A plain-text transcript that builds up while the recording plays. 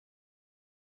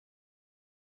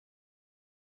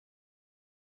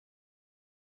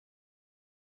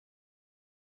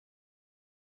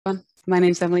My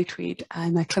name's Emily Tweed.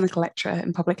 I'm a clinical lecturer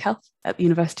in public health at the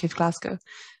University of Glasgow,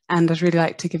 and I'd really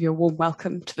like to give you a warm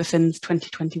welcome to the PHINS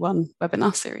 2021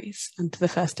 webinar series and to the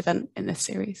first event in this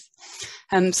series.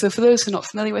 So for those who are not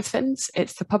familiar with PHINS,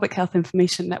 it's the Public Health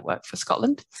Information Network for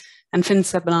Scotland, and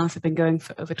PHINS webinars have been going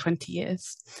for over 20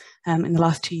 years, in the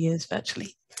last 2 years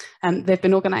virtually. They've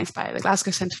been organised by the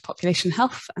Glasgow Centre for Population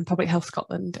Health and Public Health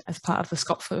Scotland as part of the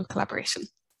ScotFO collaboration.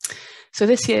 So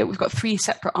this year we've got 3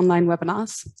 separate online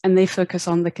webinars, and they focus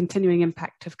on the continuing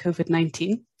impact of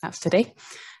COVID-19, that's today,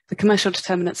 the commercial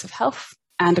determinants of health,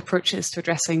 and approaches to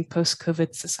addressing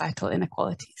post-COVID societal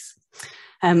inequalities.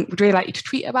 We'd really like you to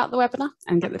tweet about the webinar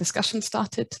and get the discussion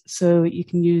started, so you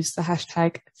can use the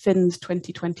hashtag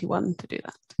PHINS2021 to do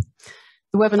that.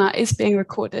 The webinar is being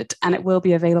recorded and it will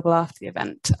be available after the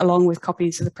event, along with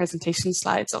copies of the presentation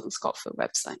slides on the ScotFO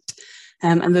website.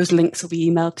 And those links will be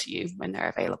emailed to you when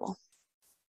they're available.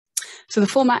 So the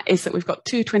format is that we've got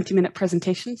 2 20-minute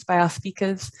presentations by our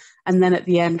speakers, and then at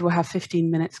the end we'll have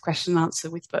 15 minutes question and answer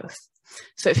with both.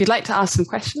 So if you'd like to ask some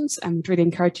questions, and we'd really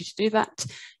encourage you to do that,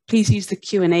 please use the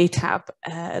Q&A tab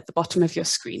at the bottom of your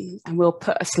screen, and we'll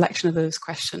put a selection of those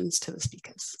questions to the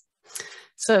speakers.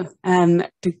 So to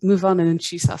move on and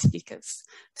introduce our speakers.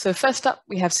 So first up,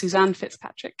 we have Suzanne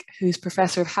Fitzpatrick, who's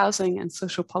Professor of Housing and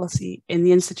Social Policy in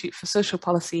the Institute for Social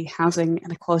Policy, Housing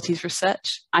and Equalities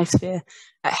Research, iSphere,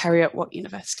 at Heriot-Watt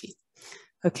University.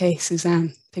 Okay,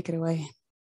 Suzanne, take it away.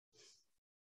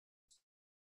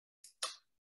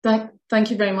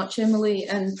 Thank you very much, Emily,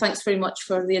 and thanks very much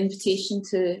for the invitation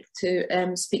to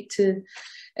speak to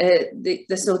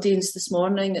this audience this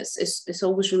morning. It's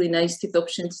always really nice to have the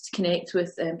opportunity to connect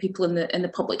with people in the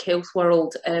public health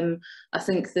world. I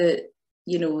think that,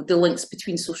 you know, the links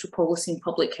between social policy and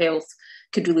public health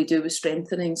could really do with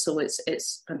strengthening. So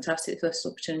it's fantastic for this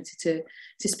opportunity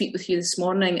to speak with you this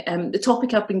morning. The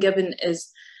topic I've been given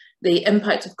is the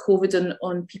impact of COVID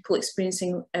on people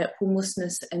experiencing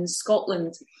homelessness in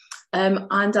Scotland. And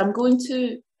I'm going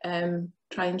to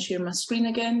try and share my screen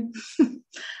again.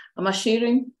 Am I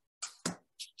sharing?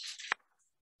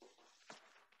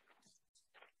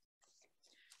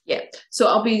 Yeah, so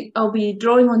I'll be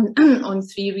drawing on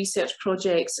 3 research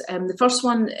projects. The first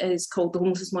one is called the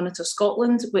Homelessness Monitor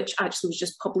Scotland, which actually was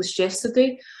just published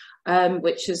yesterday,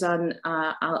 which is a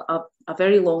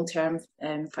very long-term,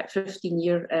 in fact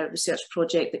 15-year research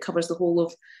project that covers the whole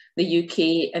of the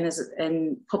UK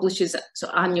and publishes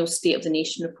annual State of the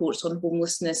Nation reports on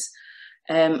homelessness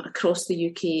across the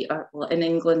UK, well, in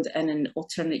England, and in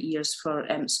alternate years for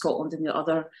Scotland and the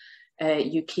other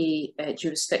UK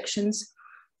jurisdictions.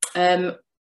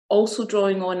 Also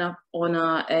drawing on a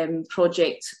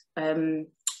project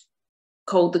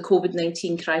called the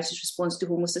COVID-19 Crisis Response to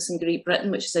Homelessness in Great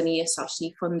Britain, which is an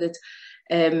ESRC funded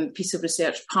piece of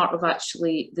research, part of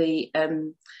actually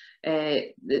an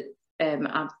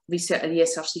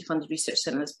ESRC funded research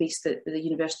centre that's based at the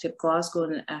University of Glasgow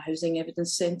and a housing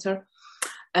evidence centre.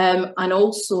 And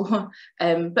also,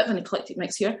 bit of an eclectic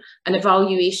mix here, an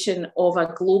evaluation of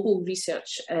a global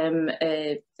research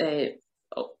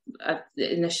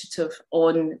initiative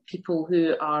on people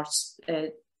who are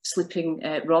sleeping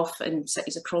rough in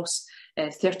cities across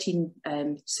 13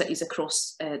 cities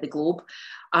across the globe.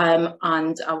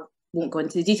 And I won't go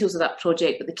into the details of that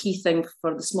project, but the key thing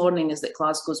for this morning is that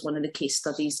Glasgow is one of the case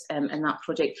studies in that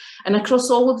project. And across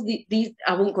all of these,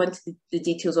 I won't go into the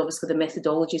details, obviously, the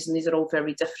methodologies, and these are all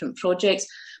very different projects.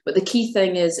 But the key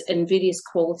thing is, in various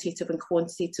qualitative and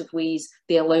quantitative ways,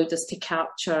 they allowed us to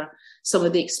capture some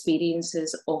of the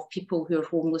experiences of people who are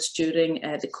homeless during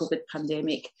the COVID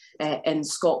pandemic in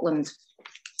Scotland.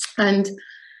 And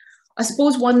I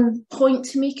suppose one point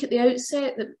to make at the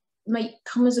outset that might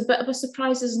come as a bit of a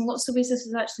surprise is, in lots of ways, this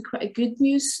is actually quite a good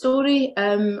news story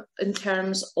in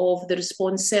terms of the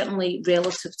response, certainly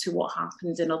relative to what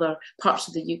happened in other parts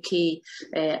of the UK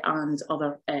and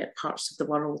other parts of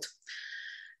the world.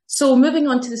 So moving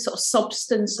on to the sort of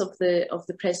substance of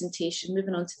the presentation,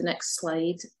 moving on to the next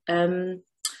slide. In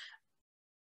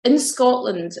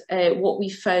Scotland, what we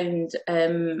found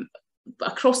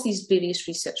across these various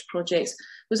research projects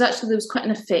was actually there was quite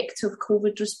an effective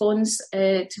COVID response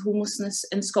to homelessness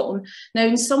in Scotland. Now,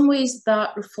 in some ways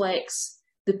that reflects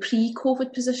the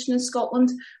pre-COVID position in Scotland,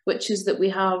 which is that we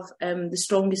have the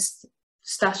strongest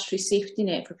statutory safety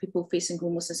net for people facing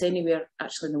homelessness anywhere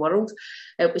actually in the world,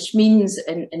 which means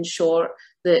in short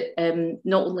that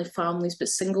not only families but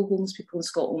single homeless people in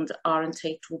Scotland are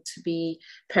entitled to be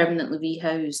permanently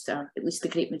rehoused, or at least the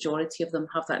great majority of them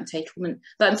have that entitlement.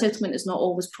 That entitlement is not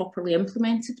always properly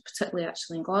implemented, particularly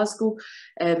actually in Glasgow,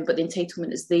 but the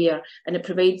entitlement is there, and it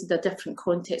provided a different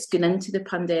context going into the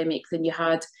pandemic than you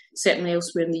had certainly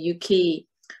elsewhere in the UK.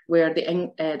 where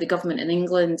the government in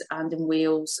England and in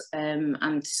Wales and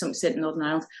to some extent in Northern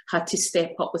Ireland had to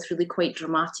step up with really quite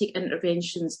dramatic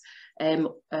interventions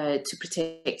to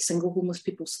protect single homeless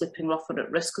people sleeping rough or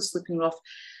at risk of sleeping rough.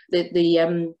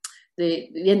 The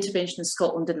intervention in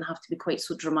Scotland didn't have to be quite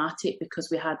so dramatic because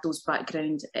we had those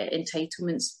background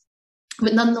entitlements.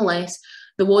 But nonetheless,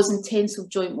 there was intensive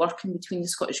joint working between the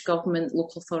Scottish Government,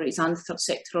 local authorities and the third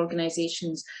sector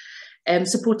organisations,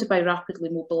 supported by rapidly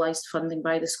mobilised funding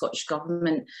by the Scottish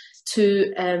Government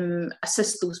to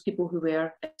assist those people who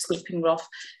were sleeping rough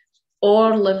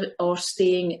or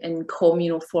staying in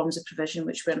communal forms of provision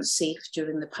which weren't safe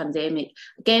during the pandemic.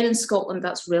 Again, in Scotland,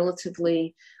 that's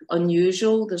relatively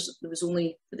unusual. There was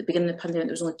only, at the beginning of the pandemic,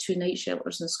 there was only 2 night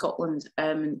shelters in Scotland,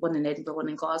 one in Edinburgh, one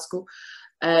in Glasgow.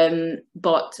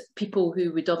 But people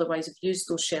who would otherwise have used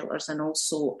those shelters and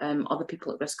also other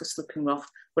people at risk of sleeping rough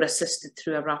were assisted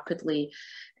through a rapidly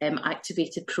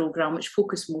activated programme which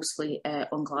focused mostly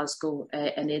on Glasgow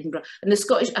and Edinburgh. And I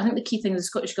think the key thing, the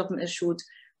Scottish Government has showed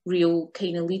real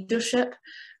kind of leadership,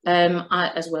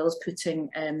 as well as putting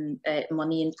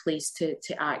money in place to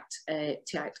act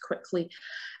quickly.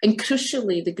 And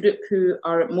crucially, the group who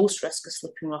are at most risk of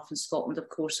sleeping rough in Scotland, of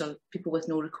course, are people with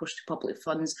no recourse to public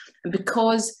funds. And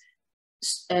because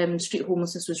street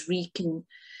homelessness was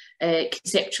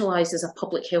conceptualised as a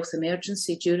public health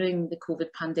emergency during the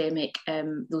COVID pandemic,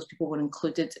 those people were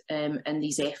included in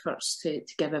these efforts to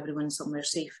give everyone somewhere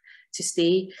safe to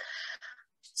stay.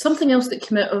 Something else that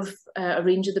came out of a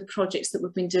range of the projects that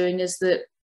we've been doing is that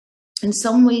in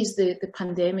some ways the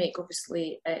pandemic,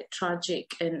 obviously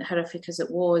tragic and horrific as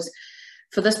it was,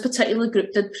 for this particular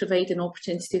group did provide an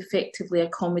opportunity to effectively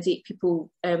accommodate people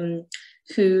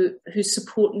whose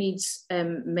support needs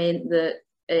meant that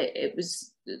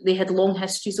they had long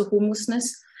histories of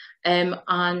homelessness. And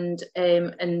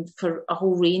for a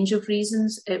whole range of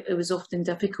reasons, it was often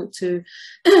difficult to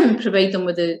provide them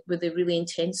with the really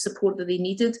intense support that they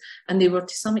needed, and they were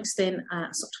to some extent a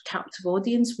sort of captive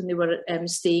audience when they were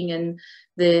staying in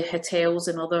the hotels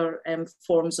and other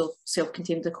forms of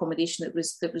self-contained accommodation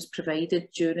that was provided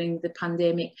during the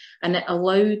pandemic, and it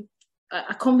allowed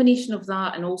a combination of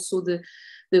that and also the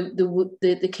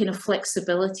kind of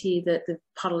flexibility that the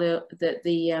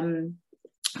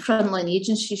frontline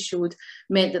agencies showed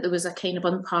meant that there was a kind of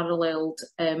unparalleled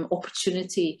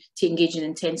opportunity to engage in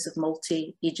intensive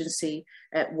multi-agency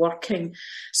working.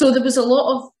 So there was a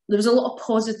lot of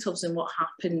positives in what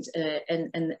happened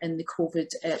in the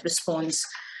COVID response,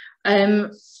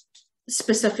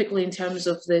 specifically in terms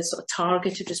of the sort of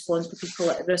targeted response for people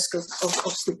at risk of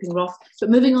sleeping rough. But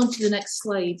moving on to the next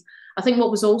slide, I think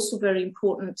what was also very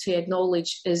important to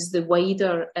acknowledge is the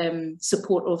wider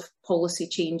support of policy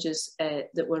changes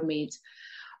that were made.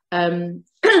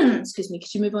 Excuse me,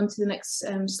 could you move on to the next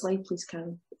slide, please,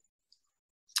 Karen?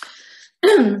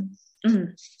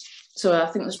 So I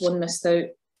think there's one missed out.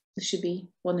 There should be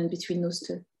one in between those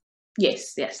two.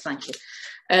 Yes, thank you.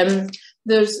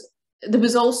 There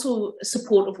was also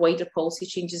support of wider policy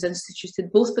changes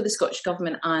instituted both by the Scottish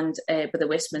Government and by the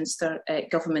Westminster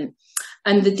Government.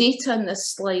 And the data in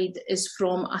this slide is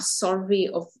from a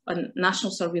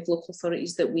national survey of local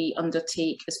authorities that we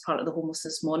undertake as part of the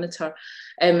Homelessness Monitor.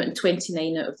 And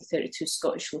 29 out of the 32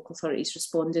 Scottish local authorities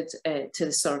responded to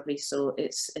the survey. So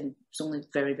it's only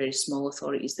very, very small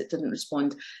authorities that didn't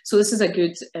respond. So this is a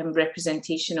good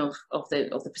representation of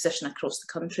the position across the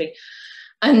country.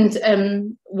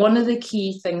 And one of the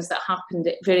key things that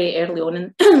happened very early on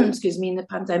in, in the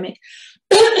pandemic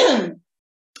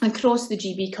across the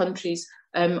GB countries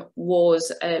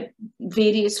was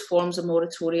various forms of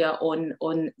moratoria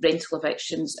on rental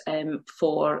evictions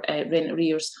for rent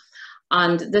arrears.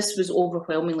 And this was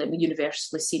overwhelmingly,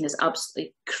 universally seen as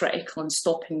absolutely critical in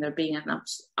stopping there being an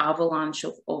avalanche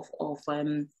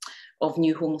of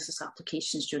new homelessness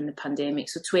applications during the pandemic.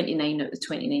 So 29 out of the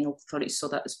 29 local authorities saw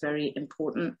that as very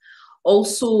important.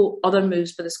 Also, other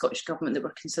moves by the Scottish Government that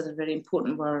were considered very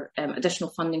important were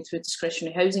additional funding through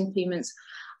discretionary housing payments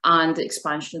and the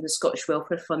expansion of the Scottish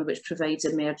Welfare Fund, which provides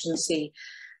emergency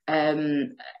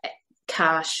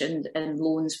cash and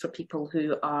loans for people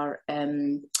who are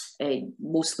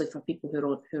mostly for people who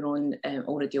are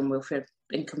already on welfare,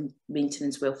 income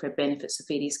maintenance welfare benefits of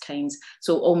various kinds.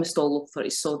 So almost all local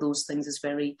authorities saw those things as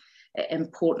very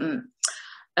important.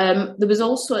 There was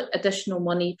also additional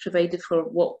money provided for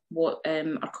what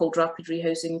are called rapid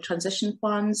rehousing transition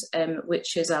plans,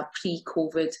 which is a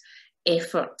pre-COVID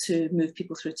effort to move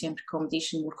people through temporary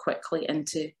accommodation more quickly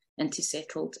into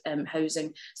settled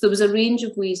housing. So there was a range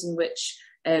of ways in which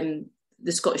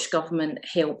the Scottish Government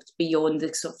helped beyond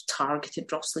the sort of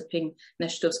targeted rough sleeping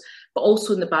initiatives, but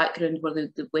also in the background were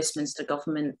the Westminster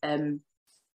Government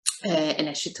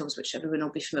initiatives, which everyone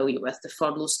will be familiar with, the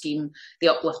furlough scheme, the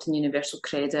uplift in universal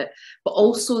credit, but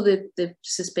also the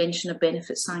suspension of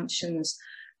benefit sanctions,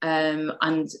 and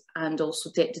also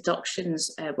debt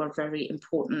deductions were very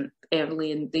important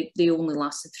early, and they only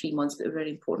lasted 3 months, but were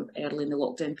very important early in the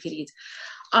lockdown period.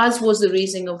 As was the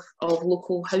raising of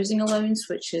local housing allowance,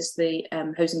 which is the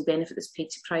housing benefit that's paid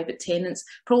to private tenants,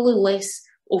 probably less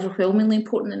overwhelmingly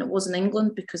important than it was in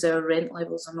England because our rent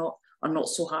levels are not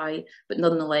so high, but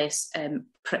nonetheless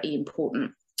pretty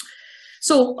important.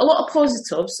 So a lot of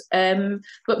positives,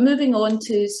 but moving on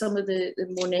to some of the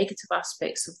more negative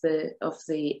aspects of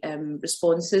the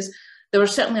responses, there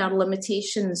certainly are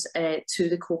limitations to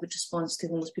the COVID response to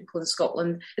homeless people in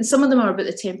Scotland, and some of them are about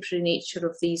the temporary nature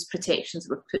of these protections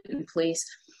that were put in place.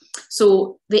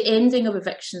 So the ending of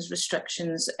evictions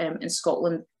restrictions in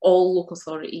Scotland, all local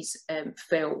authorities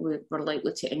felt were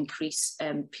likely to increase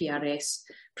PRS,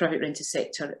 private rented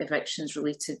sector evictions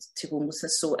related to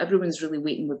homelessness. So everyone's really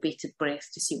waiting with bated breath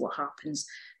to see what happens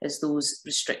as those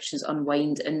restrictions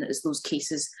unwind and as those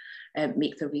cases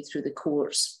make their way through the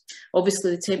courts.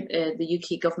 Obviously, the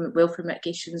UK government welfare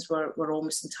mitigations were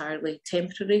almost entirely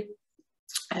temporary.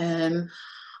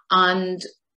 And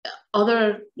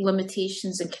other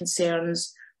limitations and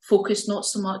concerns focus not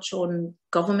so much on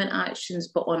government actions,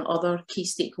 but on other key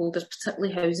stakeholders,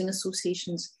 particularly housing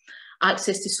associations.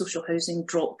 Access to social housing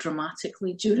dropped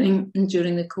dramatically during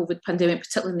the COVID pandemic,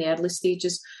 particularly in the early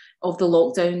stages of the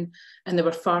lockdown, and there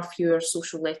were far fewer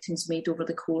social lettings made over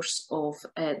the course of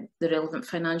the relevant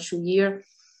financial year.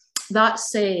 That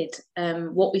said,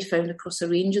 what we found across a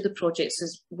range of the projects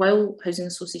is while housing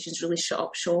associations really shut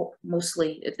up shop,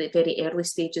 mostly at the very early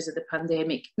stages of the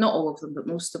pandemic, not all of them, but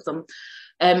most of them,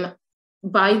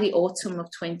 by the autumn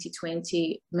of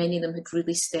 2020, many of them had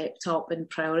really stepped up and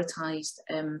prioritised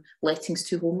lettings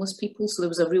to homeless people. So there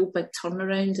was a real big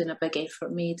turnaround and a big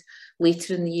effort made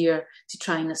later in the year to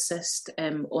try and assist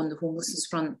on the homelessness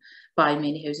front by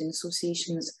many housing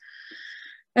associations.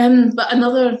 But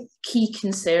another key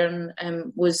concern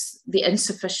was the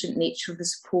insufficient nature of the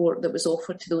support that was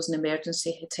offered to those in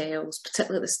emergency hotels,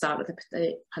 particularly at the start of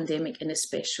the pandemic and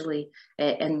especially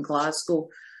in Glasgow.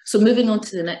 So moving on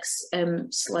to the next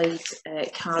slide,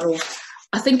 Carol,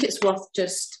 I think it's worth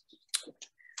just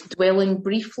dwelling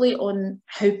briefly on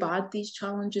how bad these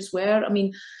challenges were. I mean,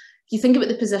 if you think about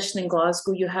the position in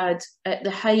Glasgow, you had at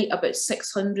the height about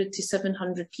 600 to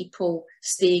 700 people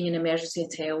staying in emergency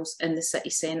hotels in the city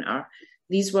centre.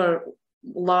 These were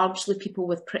largely people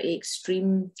with pretty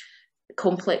extreme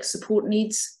complex support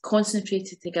needs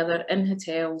concentrated together in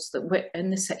hotels that were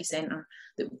in the city centre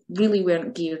that really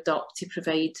weren't geared up to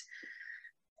provide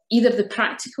either the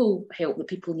practical help that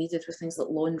people needed with things like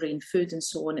laundry and food and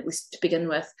so on, at least to begin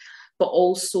with, but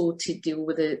also to deal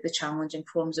with the challenging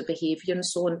forms of behaviour and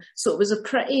so on. So it was a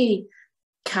pretty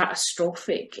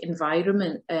catastrophic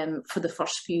environment for the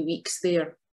first few weeks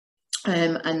there.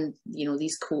 And, you know,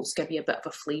 these quotes give you a bit of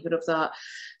a flavour of that.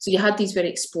 So you had these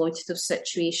very exploitative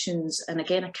situations, and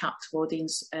again, a captive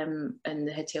audience in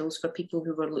the hotels for people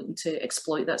who were looking to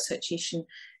exploit that situation,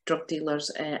 drug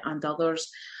dealers and others.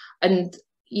 And,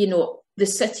 you know, the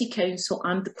city council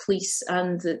and the police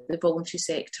and the voluntary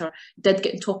sector did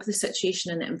get on top of the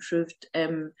situation, and it improved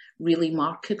really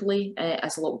markedly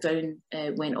as lockdown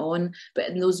went on. But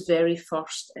in those very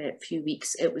first few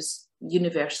weeks, it was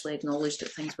universally acknowledged that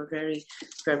things were very,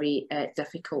 very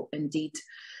difficult indeed.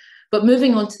 But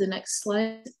moving on to the next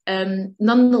slide,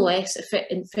 nonetheless,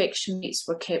 infection rates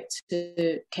were kept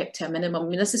to a minimum. I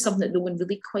mean, this is something that no one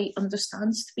really quite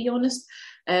understands, to be honest.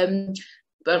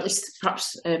 But at least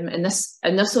perhaps in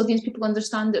this audience, people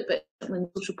understand it. But in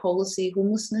social policy,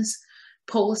 homelessness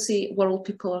policy world,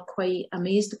 people are quite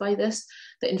amazed by this,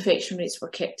 that infection rates were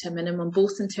kept to a minimum,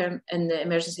 both in the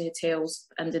emergency hotels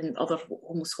and in other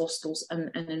homeless hostels and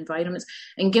environments.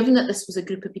 And given that this was a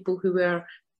group of people who were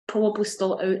probably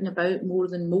still out and about more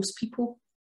than most people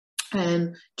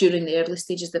during the early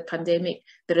stages of the pandemic,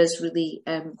 there is really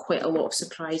quite a lot of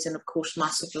surprise and, of course,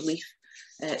 massive relief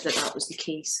that was the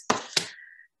case.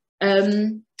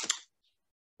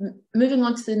 Moving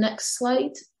on to the next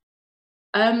slide.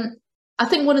 I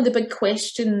think one of the big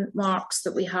question marks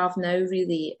that we have now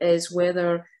really is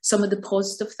whether some of the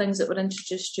positive things that were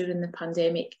introduced during the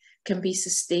pandemic can be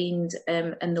sustained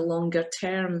in the longer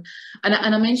term. And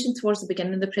I mentioned towards the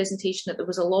beginning of the presentation that there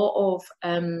was a lot of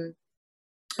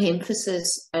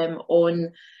emphasis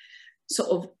on sort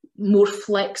of more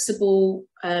flexible,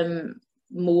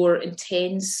 more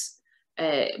intense,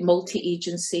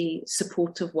 multi-agency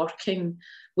supportive working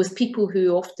with people who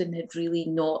often had really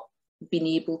not been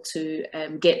able to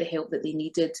get the help that they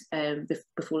needed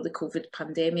before the COVID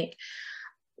pandemic.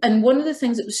 And one of the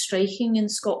things that was striking in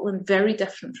Scotland, very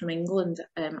different from England,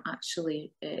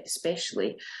 actually,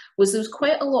 especially, was there was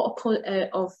quite a lot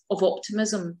of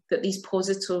optimism that these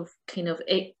positive kind of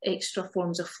extra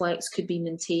forms of flex could be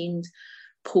maintained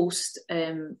post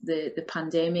the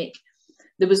pandemic.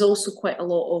 There was also quite a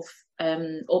lot of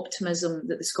optimism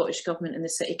that the Scottish Government and the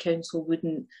City Council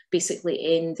wouldn't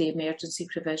basically end the emergency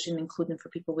provision, including for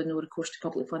people with no recourse to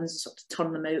public funds, and sort of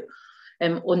turn them out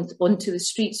onto the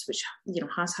streets, which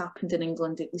has happened in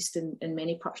England, at least in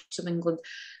many parts of England.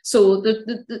 So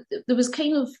there was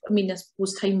kind of, I mean, I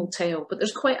suppose time will tell, but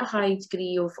there's quite a high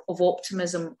degree of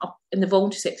optimism up in the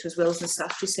voluntary sector as well as in the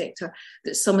statutory sector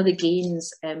that some of the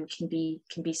gains can be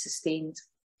sustained.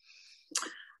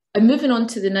 And moving on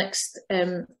to the next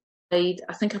slide,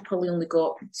 I think I probably only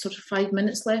got sort of 5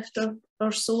 minutes left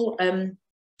or so.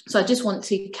 So I just want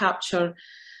to capture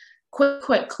quite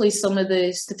quickly some of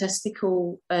the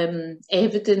statistical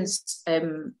evidence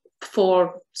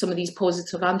for some of these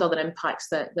positive and other impacts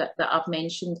that I've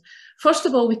mentioned. First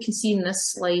of all, we can see in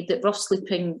this slide that rough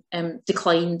sleeping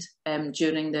declined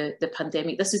during the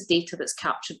pandemic. This is data that's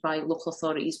captured by local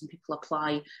authorities when people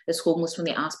apply as homeless, when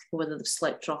they ask people whether they've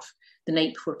slept rough the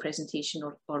night before presentation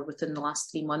or within the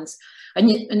last 3 months.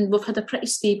 And we've had a pretty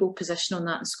stable position on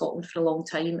that in Scotland for a long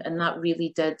time, and that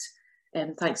really did,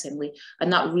 thanks Emily,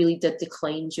 and that really did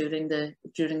decline during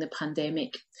the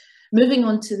pandemic. Moving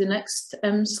on to the next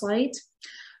slide.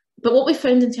 But what we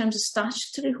found in terms of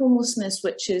statutory homelessness,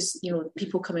 which is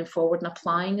people coming forward and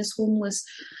applying as homeless,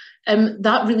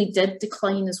 that really did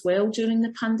decline as well during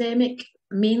the pandemic,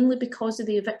 mainly because of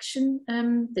the eviction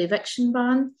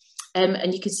ban.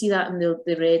 And you can see that in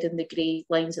the red and the grey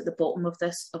lines at the bottom of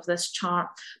this chart.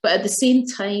 But at the same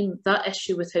time, that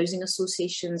issue with housing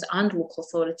associations and local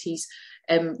authorities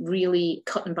really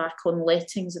cutting back on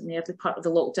lettings in the early part of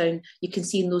the lockdown, you can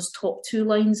see in those top 2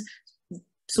 lines.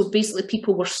 So basically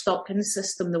people were stuck in the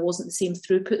system. There wasn't the same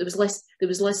throughput. There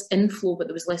was less inflow, but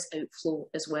there was less outflow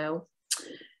as well.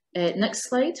 Next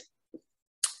slide.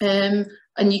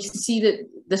 And you can see that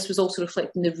this was also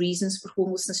reflecting the reasons for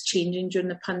homelessness changing during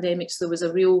the pandemic. So there was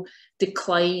a real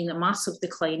decline, a massive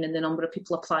decline in the number of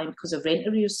people applying because of rent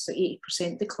arrears, so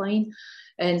 80% decline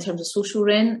in terms of social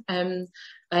rent.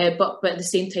 But at the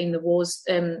same time, there was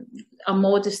a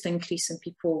modest increase in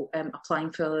people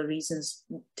applying for other reasons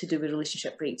to do with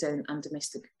relationship breakdown and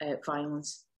domestic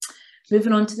violence.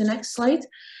 Moving on to the next slide.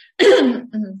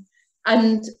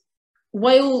 And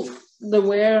while there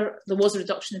was a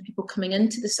reduction in people coming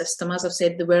into the system, as I've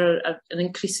said, there were an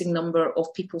increasing number of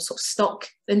people sort of stuck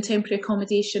in temporary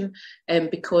accommodation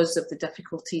because of the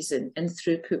difficulties in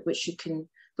throughput, which you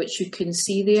can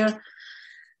see there.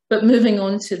 But moving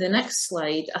on to the next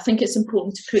slide, I think it's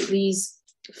important to put these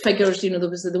figures,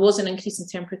 there was an increase in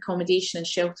temporary accommodation and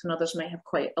shelter, and others might have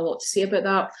quite a lot to say about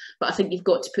that, but I think you've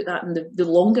got to put that in the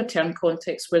longer term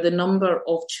context, where the number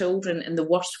of children in the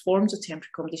worst forms of temporary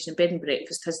accommodation and bed and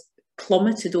breakfast has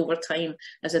plummeted over time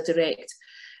as a direct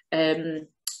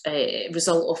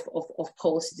result of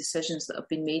policy decisions that have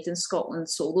been made in Scotland.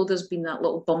 So although there's been that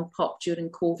little bump up during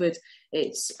COVID,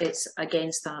 it's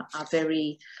against a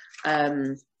very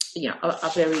a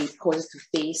very positive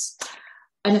base.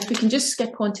 And if we can just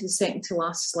skip on to the second to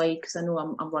last slide, because I know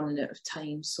I'm running out of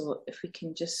time. So if we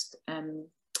can just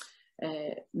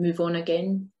move on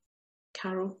again,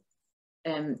 Carol.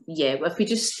 Yeah, well, if we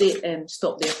just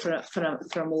stop there for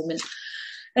a moment.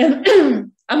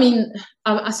 I mean,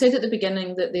 I said at the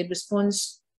beginning that the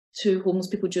response to homeless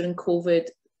people during COVID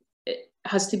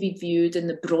has to be viewed in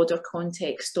the broader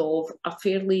context of a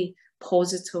fairly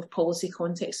positive policy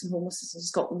context in homelessness in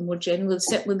Scotland more generally.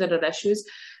 Certainly there are issues,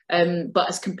 but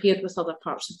as compared with other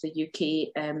parts of the UK,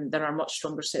 there are much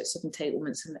stronger sets of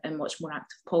entitlements and much more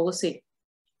active policy.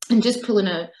 And just pulling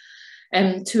out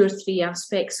 2 or 3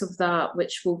 aspects of that,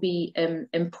 which will be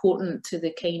important to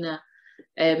the kind of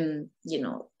to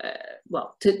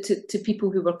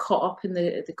people who were caught up in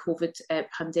the COVID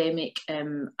pandemic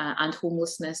and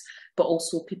homelessness, but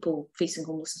also people facing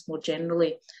homelessness more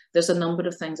generally. There's a number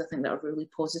of things I think that are really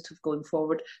positive going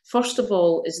forward. First of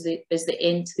all is the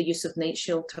end to the use of night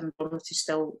shelter and vulnerability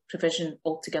still provision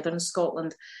altogether in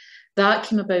Scotland. That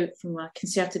came about from a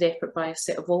concerted effort by a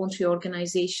set of voluntary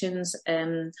organisations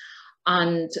and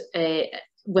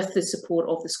with the support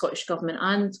of the Scottish Government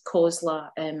and COSLA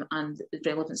and the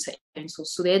relevant city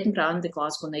councils. So the Edinburgh and the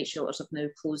Glasgow night shelters have now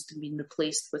closed and been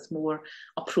replaced with more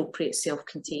appropriate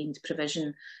self-contained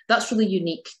provision. That's really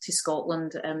unique to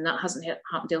Scotland. That hasn't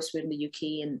happened elsewhere in the UK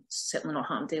and certainly not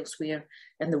happened elsewhere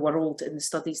in the world in the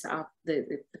studies that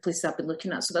the places I've been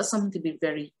looking at. So that's something to be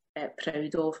very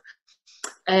proud of.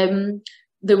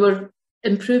 There were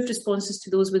improved responses to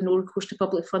those with no recourse to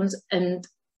public funds. And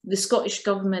the Scottish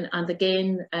Government, and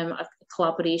again, a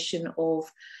collaboration of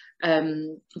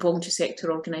voluntary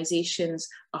sector organisations,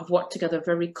 have worked together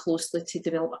very closely to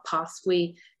develop a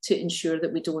pathway to ensure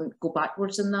that we don't go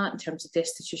backwards in that in terms of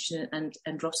destitution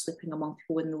and rough sleeping among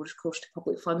people with no recourse to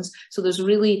public funds. So there's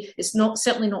really, it's not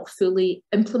certainly not fully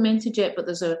implemented yet, but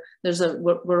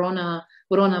we're on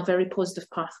a very positive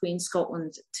pathway in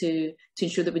Scotland to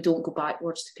ensure that we don't go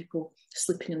backwards to people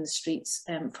sleeping in the streets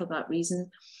for that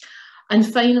reason. And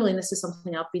finally, and this is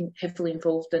something I've been heavily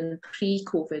involved in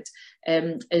pre-COVID,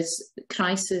 is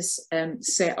Crisis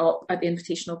set up at the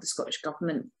invitation of the Scottish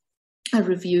Government a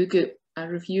review group,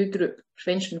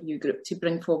 prevention review group, to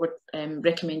bring forward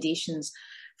recommendations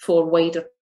for wider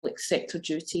public sector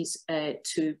duties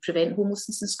to prevent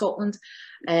homelessness in Scotland,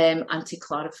 and to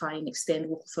clarify and extend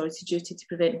local authority duty to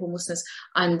prevent homelessness.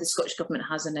 And the Scottish Government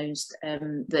has announced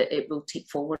that it will take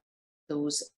forward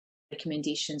those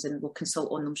recommendations and we'll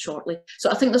consult on them shortly.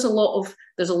 So I think there's a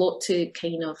lot to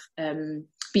kind of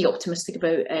be optimistic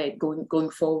about going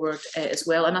forward as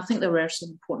well. And I think there were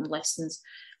some important lessons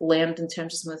learned in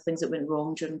terms of some of the things that went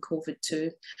wrong during COVID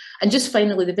too. And just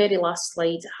finally, the very last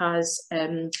slide has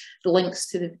the links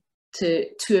to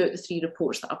two out of the three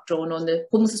reports that I've drawn on. The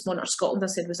Homelessness Monitor Scotland, I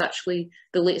said, was actually,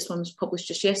 the latest one was published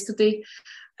just yesterday.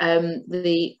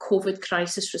 The COVID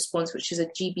crisis response, which is a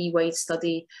GB-wide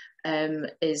study,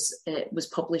 was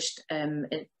published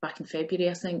back in February,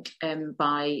 I think,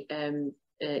 by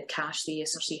CASH, the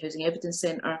SRC Housing Evidence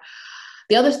Centre.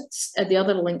 The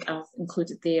other link I've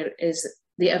included there is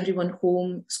the Everyone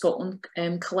Home Scotland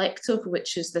Collective,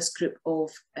 which is this group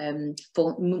of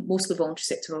mostly voluntary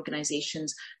sector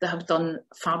organisations that have done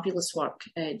fabulous work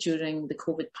during the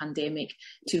COVID pandemic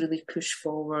to really push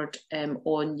forward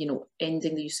on,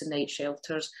 ending the use of night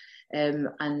shelters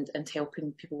and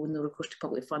helping people with no recourse to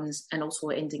public funds, and also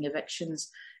ending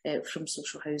evictions from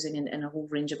social housing and a whole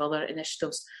range of other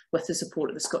initiatives with the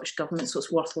support of the Scottish Government. So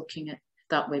it's worth looking at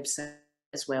that website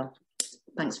as well.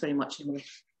 Thanks very much, Emily.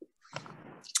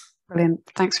 Brilliant.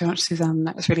 Thanks very much, Suzanne.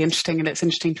 That was really interesting, and it's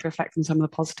interesting to reflect on some of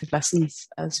the positive lessons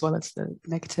as well as the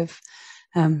negative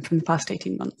from the past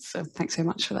 18 months. So thanks so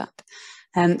much for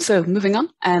that. So moving on.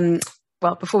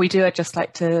 Well, before we do, I'd just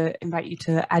like to invite you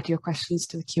to add your questions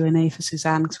to the Q&A for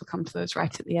Suzanne, because we'll come to those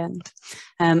right at the end.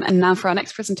 And now for our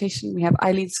next presentation, we have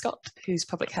Eileen Scott, who's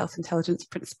Public Health Intelligence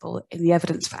Principal in the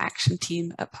Evidence for Action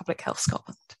team at Public Health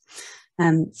Scotland.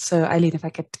 So Eileen, if I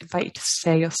could invite you to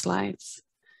share your slides.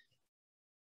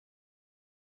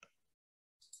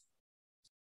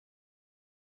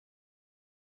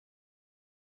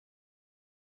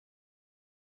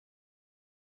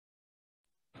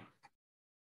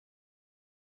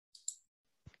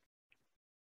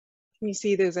 Can you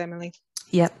see those, Emily?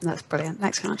 Yep, that's brilliant.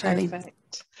 Thanks very much, Eileen.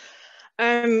 Perfect.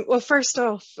 Well, first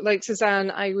off, like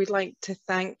Suzanne, I would like to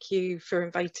thank you for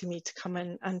inviting me to come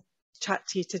in and chat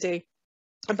to you today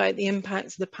about the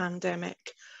impacts of the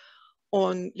pandemic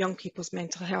on young people's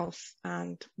mental health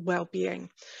and well-being.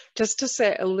 Just to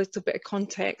set a little bit of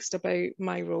context about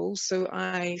my role. So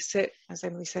I sit, as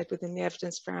Emily said, within the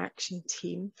Evidence for Action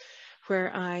team,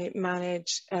 where I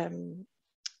manage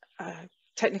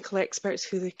technical experts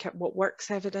who look at what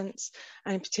works evidence,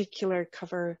 and in particular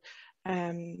cover,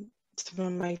 some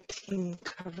of my team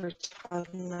cover child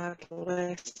and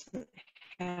adolescent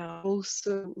health.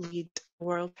 Also lead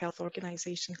World Health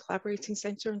Organization Collaborating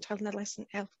Centre on Child and Adolescent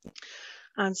Health,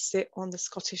 and sit on the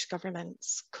Scottish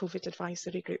Government's COVID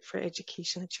Advisory Group for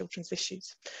Education and Children's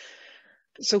Issues.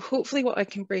 So hopefully what I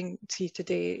can bring to you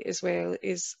today as well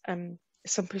is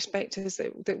some perspectives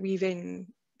that weave in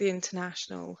the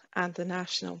international and the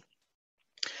national.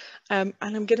 And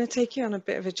I'm going to take you on a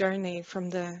bit of a journey from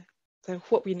the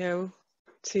what we know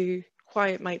to why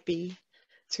it might be,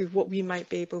 to what we might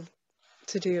be able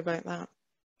to do about that.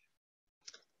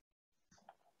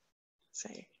 So,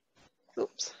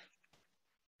 oops.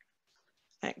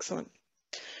 Excellent.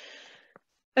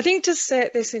 I think to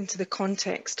set this into the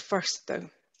context first though,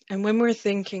 and when we're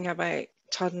thinking about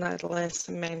child and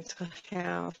adolescent mental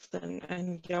health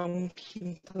and young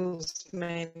people's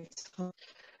mental,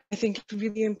 I think it's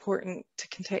really important to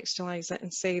contextualise it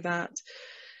and say that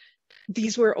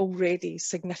these were already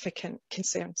significant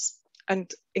concerns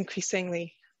and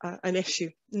increasingly an issue,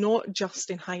 not just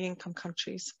in high income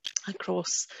countries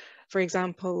across, for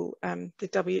example, the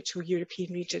WHO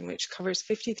European region, which covers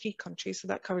 53 countries. So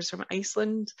that covers from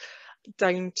Iceland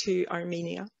down to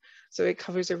Armenia. So it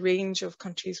covers a range of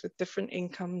countries with different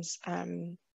incomes,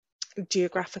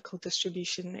 geographical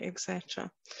distribution,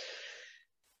 etc.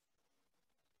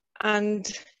 And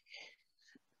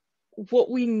what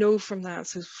we know from that,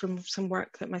 so from some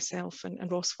work that myself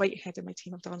and Ross Whitehead and my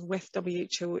team have done with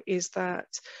WHO, is that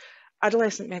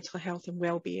adolescent mental health and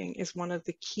well-being is one of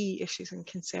the key issues and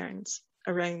concerns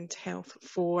around health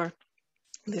for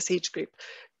this age group.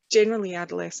 Generally,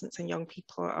 adolescents and young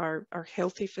people are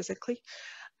healthy physically,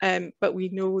 but we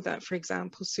know that, for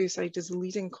example, suicide is the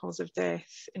leading cause of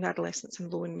death in adolescents in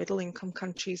low and middle income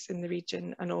countries in the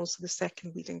region, and also the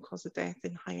second leading cause of death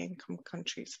in high income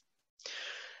countries.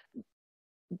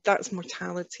 That's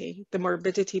mortality. The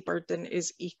morbidity burden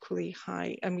is equally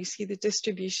high, and we see the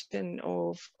distribution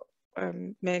of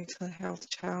mental health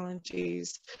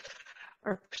challenges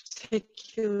are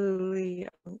particularly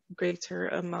greater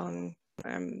among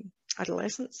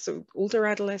adolescents, so older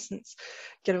adolescents,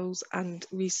 girls, and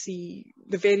we see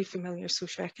the very familiar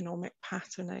socioeconomic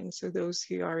patterning. So those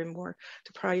who are in more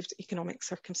deprived economic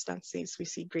circumstances, we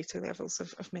see greater levels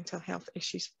of mental health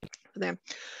issues for them.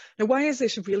 Now, why is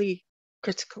this really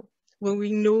critical? Well,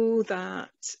 we know that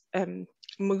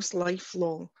most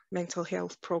lifelong mental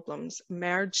health problems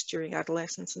emerge during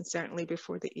adolescence and certainly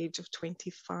before the age of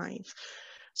 25.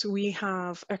 So we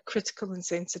have a critical and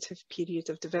sensitive period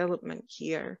of development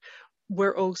here,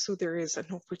 where also there is an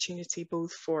opportunity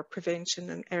both for prevention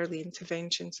and early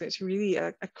intervention. So it's really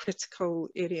a critical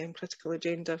area and critical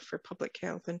agenda for public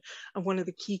health, and one of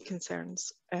the key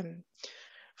concerns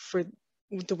for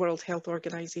the World Health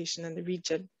Organization in the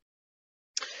region.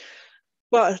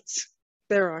 But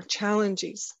there are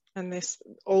challenges, and this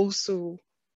also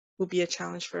will be a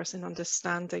challenge for us in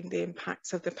understanding the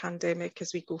impacts of the pandemic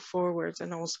as we go forward,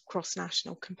 and also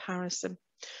cross-national comparison.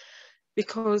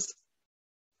 Because,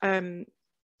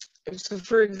 so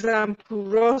for example,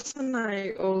 Ross and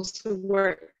I also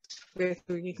worked with,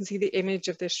 you can see the image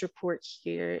of this report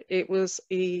here. It was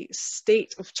a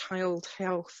state of child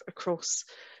health across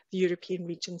the European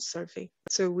region survey.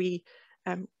 So we,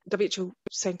 WHO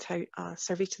sent out a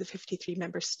survey to the 53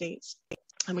 member states,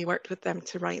 and we worked with them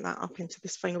to write that up into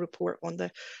this final report on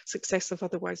the success of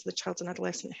otherwise the child and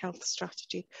adolescent health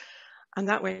strategy. And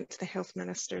that went to the health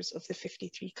ministers of the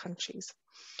 53 countries.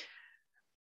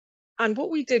 And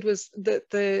what we did was that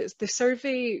the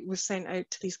survey was sent out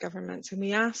to these governments, and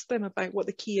we asked them about what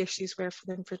the key issues were for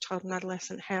them for child and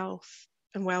adolescent health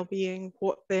and well-being,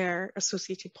 what their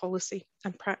associated policy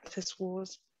and practice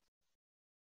was.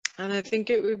 And I think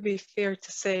it would be fair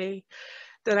to say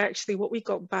that actually what we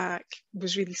got back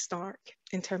was really stark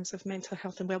in terms of mental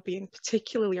health and well-being,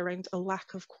 particularly around a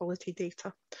lack of quality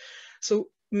data. So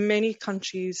many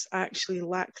countries actually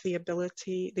lack the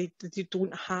ability, they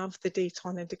don't have the data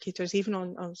on indicators, even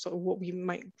on sort of what we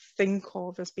might think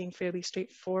of as being fairly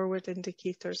straightforward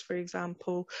indicators, for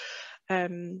example,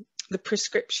 the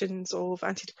prescriptions of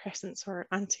antidepressants or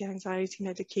anti-anxiety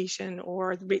medication,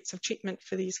 or the rates of treatment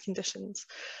for these conditions.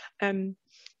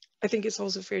 I think it's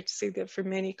also fair to say that for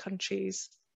many countries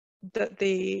that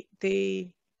they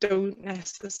don't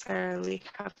necessarily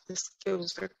have the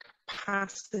skills or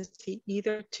capacity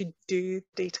either to do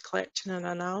data collection and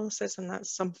analysis, and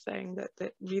that's something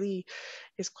that really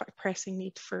is quite a pressing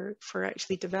need for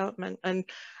actually development. And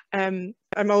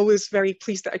I'm always very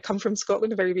pleased that I come from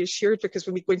Scotland and very reassured, because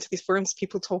when we go into these forums,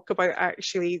 people talk about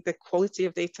actually the quality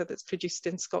of data that's produced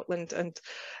in Scotland. And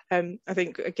I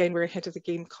think, again, we're ahead of the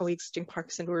game. Colleagues Jane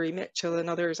Parkinson, Rory Mitchell and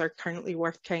others are currently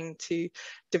working to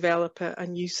develop a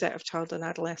new set of child and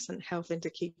adolescent health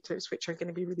indicators, which are going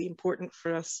to be really important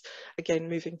for us, again,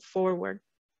 moving forward.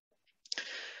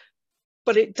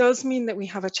 But it does mean that we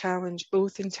have a challenge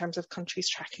both in terms of countries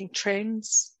tracking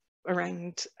trends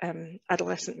around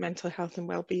adolescent mental health and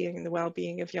well-being, and the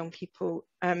well-being of young people,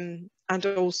 and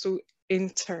also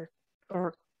inter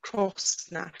or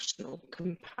cross-national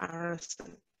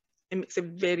comparison. It makes it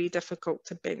very difficult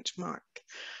to benchmark.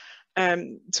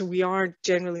 So we are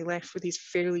generally left with these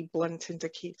fairly blunt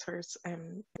indicators.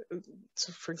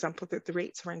 So for example, the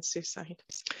rates around suicide.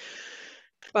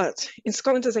 But in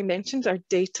Scotland, as I mentioned, our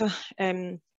data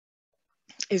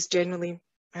is generally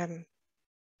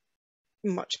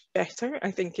much better.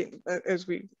 I think as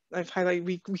I've highlighted,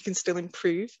 we can still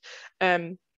improve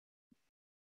on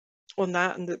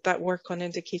that, and that work on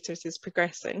indicators is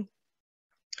progressing.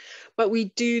 But we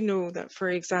do know that, for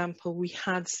example, we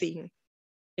had seen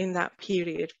in that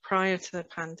period prior to the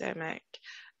pandemic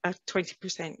a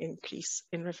 20% increase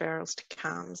in referrals to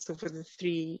CAMHS over the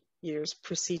 3 years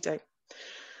preceding.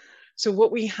 So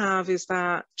what we have is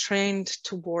that trend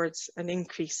towards an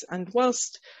increase, and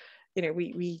whilst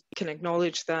we can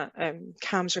acknowledge that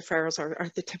CAMHS referrals are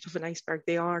the tip of an iceberg,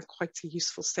 they are quite a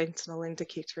useful sentinel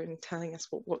indicator in telling us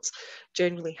what's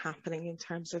generally happening in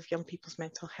terms of young people's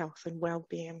mental health and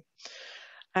well-being.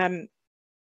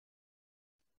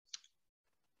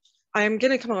 I'm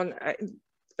going to come on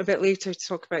a bit later to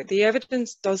talk about the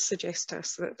evidence does suggest to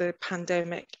us that the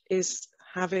pandemic is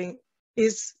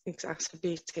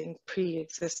exacerbating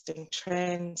pre-existing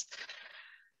trends.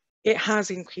 It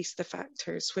has increased the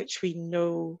factors which we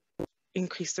know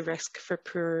increase the risk for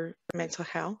poor mental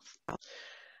health,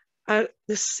 at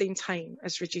the same time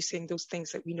as reducing those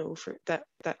things that we know that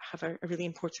have a really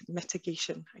important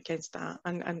mitigation against that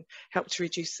and help to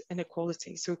reduce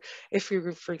inequality. So if we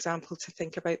were, for example, to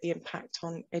think about the impact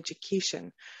on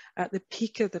education, at the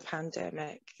peak of the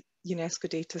pandemic, UNESCO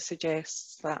data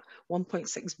suggests that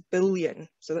 1.6 billion,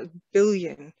 so that's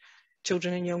billion,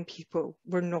 children and young people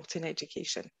were not in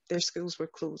education. Their schools were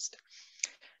closed.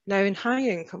 Now, in high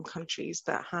income countries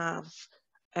that have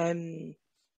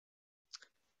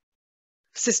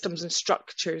systems and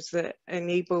structures that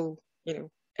enable,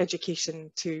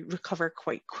 education to recover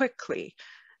quite quickly,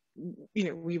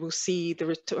 we will see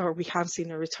we have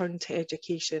seen a return to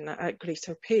education at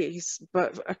greater pace.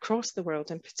 But across the world,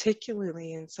 and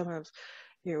particularly in some of,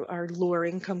 our lower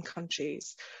income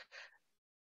countries,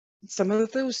 some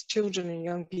of those children and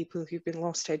young people who've been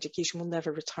lost to education will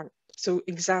never return. So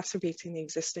exacerbating the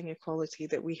existing inequality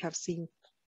that we have seen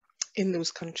in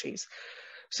those countries.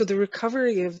 So the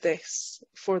recovery of this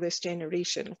for this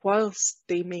generation, whilst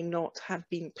they may not have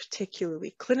been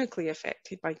particularly clinically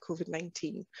affected by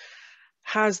COVID-19,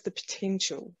 has the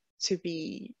potential to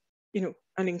be,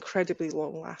 an incredibly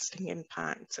long-lasting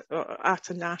impact at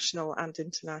a national and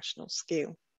international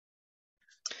scale.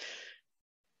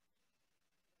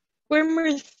 When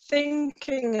we're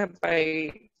thinking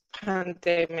about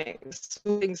pandemics,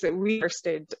 things that we first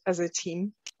did as a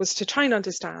team was to try and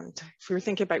understand, if we were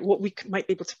thinking about what we might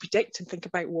be able to predict and think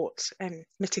about what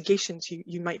mitigations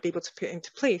you might be able to put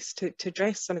into place to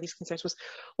address some of these concerns, was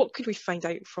what could we find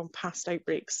out from past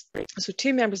outbreaks. So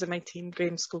 2 members of my team,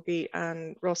 Graham Scobie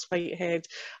and Ross Whitehead,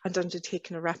 had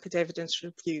undertaken a rapid evidence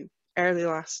review early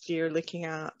last year, looking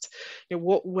at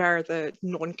what were the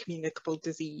non-communicable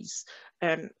disease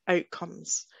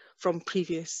outcomes from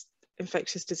previous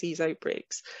infectious disease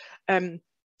outbreaks.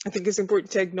 I think it's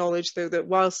important to acknowledge, though, that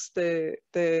whilst the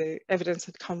evidence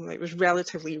had come, it was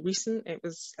relatively recent. It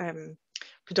was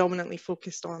predominantly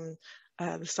focused on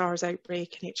the SARS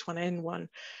outbreak and H1N1.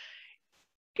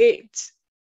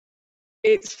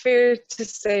 It's fair to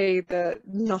say that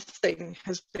nothing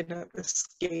has been at the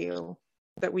scale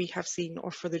that we have seen or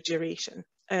for the duration.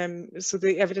 So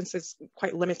the evidence is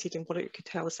quite limited in what it could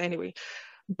tell us anyway.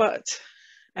 But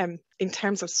in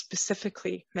terms of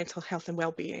specifically mental health and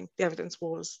well-being, the evidence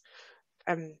was,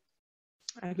 I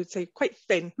would say, quite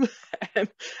thin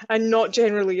and not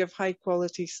generally of high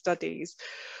quality studies.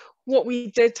 What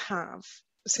we did have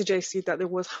suggested that there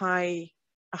was a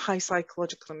high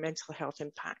psychological and mental health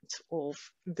impact of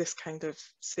this kind of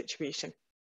situation,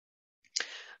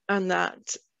 and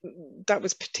that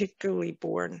was particularly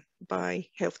borne by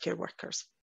healthcare workers.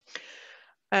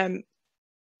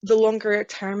 The longer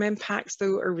term impacts,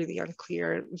 though, are really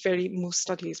unclear. Most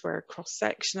studies were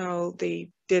cross-sectional. They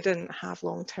didn't have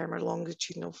long-term or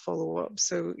longitudinal follow-up,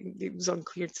 so it was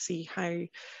unclear to see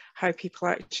how people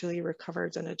actually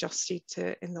recovered and adjusted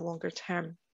in the longer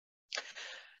term.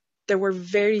 There were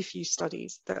very few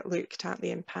studies that looked at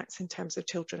the impacts in terms of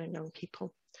children and young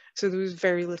people. So there was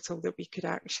very little that we could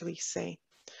actually say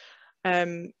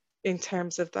in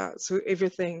terms of that. So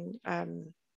everything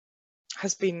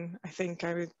has been, I think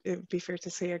it would be fair to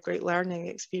say, a great learning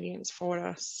experience for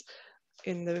us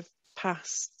in the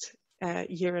past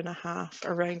year and a half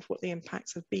around what the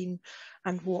impacts have been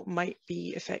and what might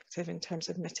be effective in terms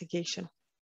of mitigation.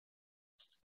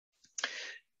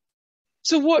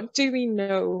 So what do we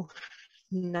know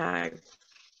now?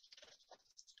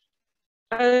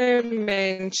 I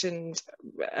mentioned,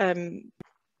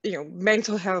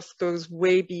 mental health goes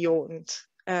way beyond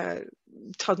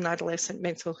child and adolescent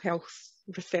mental health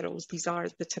referrals. These are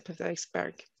the tip of the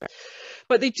iceberg.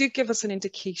 But they do give us an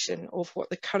indication of what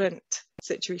the current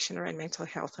situation around mental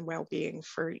health and well-being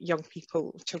for young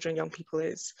people, children, young people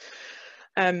is.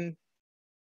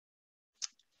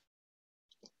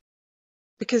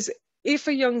 Because if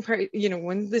a young person,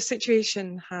 when the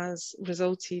situation has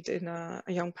resulted in a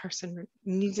young person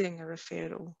needing a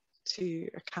referral to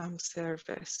a CAM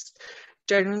service,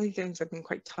 generally things have been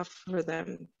quite tough for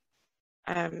them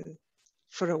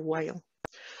for a while.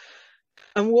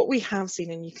 And what we have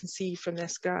seen, and you can see from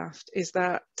this graph, is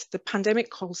that the pandemic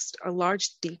caused a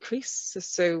large decrease.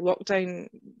 So lockdown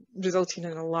resulting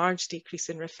in a large decrease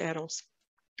in referrals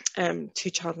to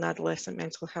child and adolescent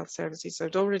mental health services.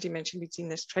 I'd already mentioned we'd seen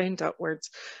this trend upwards,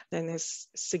 then this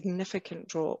significant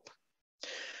drop.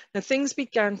 Now things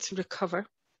began to recover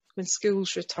when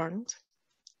schools returned,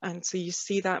 And so you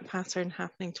see that pattern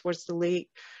happening towards the late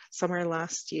summer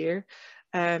last year,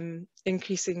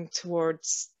 increasing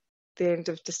towards the end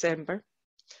of December.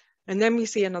 And then we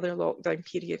see another lockdown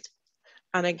period.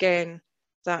 And again,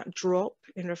 that drop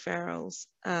in referrals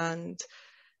and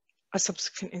a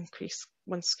subsequent increase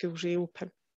once schools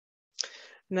reopen.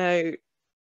 Now,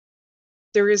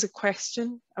 there is a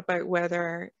question about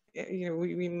whether, you know,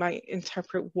 we might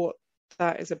interpret what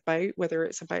that is about, whether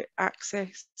it's about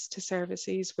access to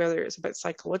services, whether it's about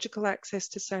psychological access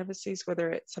to services, whether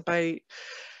it's about,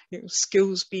 you know,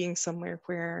 schools being somewhere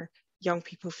where young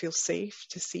people feel safe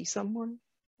to see someone,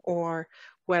 or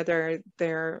whether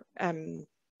there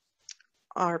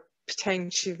are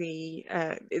potentially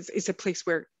is a place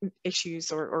where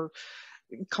issues or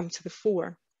come to the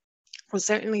fore. Well,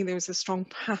 certainly there's a strong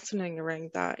patterning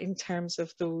around that in terms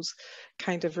of those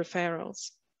kind of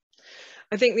referrals.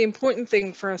 I think the important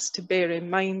thing for us to bear in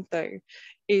mind, though,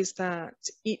 is that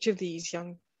each of these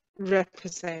young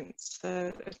represents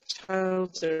a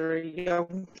child or a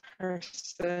young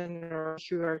person or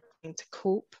who are trying to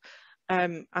cope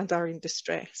and are in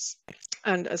distress.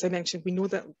 And as I mentioned, we know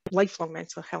that lifelong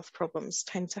mental health problems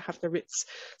tend to have their roots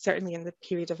certainly in the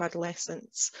period of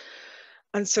adolescence.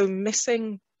 And so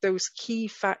missing those key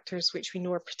factors which we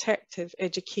know are protective,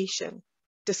 education,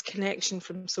 disconnection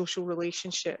from social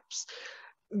relationships,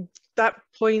 that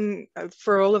point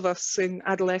for all of us in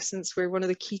adolescence, where one of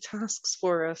the key tasks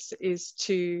for us is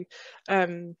to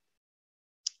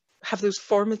have those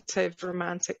formative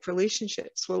romantic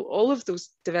relationships. Well, all of those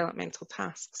developmental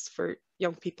tasks for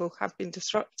young people have been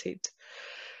disrupted.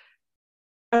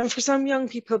 And for some young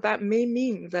people, that may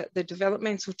mean that the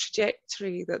developmental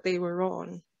trajectory that they were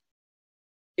on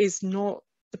is not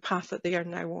the path that they are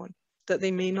now on, that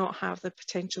they may not have the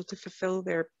potential to fulfill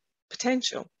their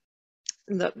potential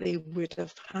that they would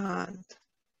have had.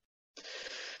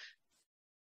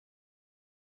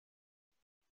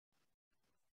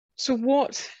 So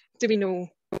what do we know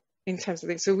in terms of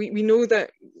this? So we know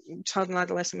that child and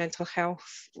adolescent mental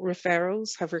health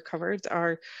referrals have recovered,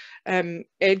 are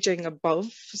edging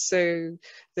above. So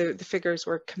the figures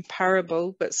were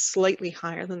comparable, but slightly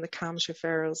higher than the CAMHS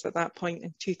referrals at that point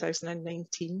in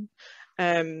 2019.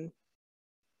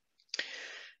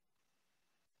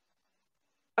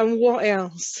 And what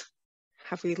else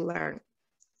have we learned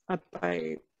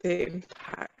about the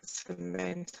impacts of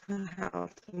mental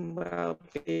health and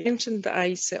well-being? I mentioned that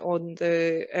I sit on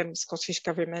the Scottish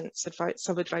Government's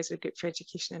Sub-Advisory Group for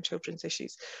Education and Children's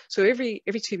Issues. So every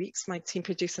 2 weeks, my team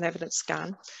produce an evidence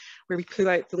scan where we pull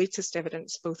out the latest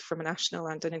evidence, both from a national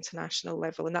and an international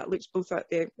level. And that looks both at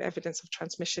the evidence of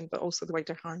transmission, but also the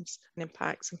wider harms and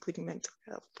impacts, including mental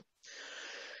health.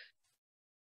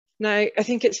 Now, I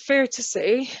think it's fair to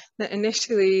say that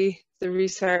initially the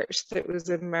research that was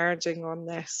emerging on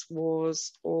this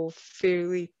was of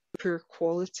fairly poor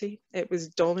quality. It was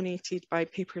dominated by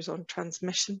papers on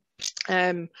transmission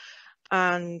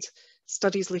and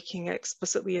studies looking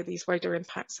explicitly at these wider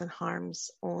impacts and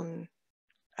harms on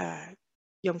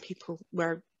young people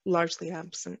were largely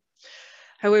absent.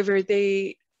 However,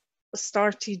 they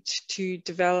started to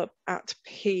develop at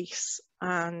pace,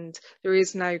 and there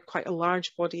is now quite a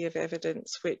large body of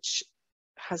evidence which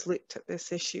has looked at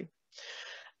this issue.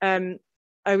 I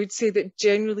would say that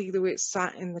generally, though, it's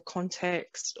sat in the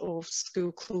context of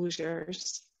school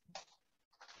closures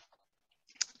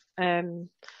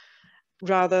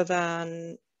rather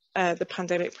than the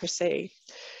pandemic per se.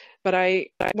 But I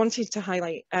wanted to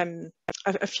highlight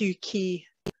a few key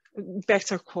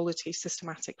better quality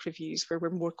systematic reviews where we're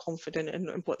more confident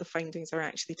in what the findings are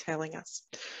actually telling us.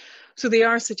 So they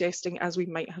are suggesting, as we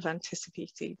might have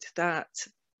anticipated, that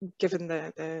given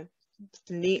the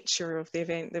nature of the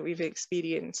event that we've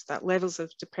experienced, that levels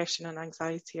of depression and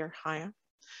anxiety are higher,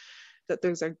 that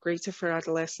those are greater for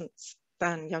adolescents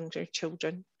than younger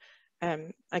children.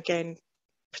 Again,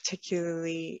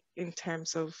 particularly in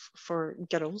terms of for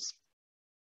girls,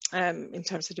 in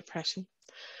terms of depression.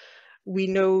 We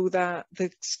know that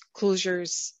the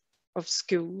closures of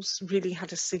schools really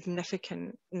had a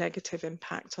significant negative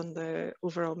impact on the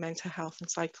overall mental health and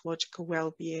psychological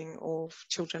well-being of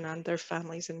children and their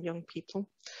families and young people.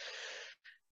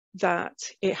 That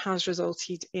it has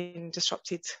resulted in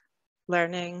disrupted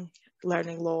learning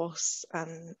loss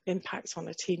and impacts on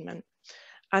attainment.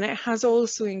 And it has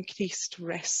also increased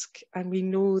risk, and we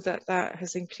know that that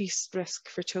has increased risk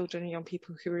for children and young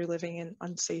people who are living in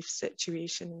unsafe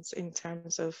situations in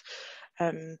terms of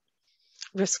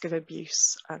risk of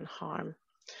abuse and harm.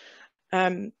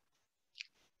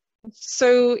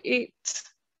 So it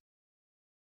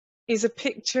is a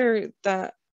picture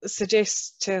that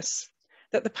suggests to us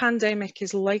that the pandemic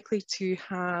is likely to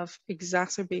have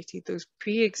exacerbated those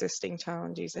pre-existing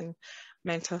challenges in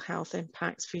mental health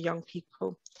impacts for young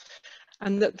people,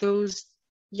 and that those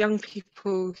young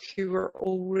people who are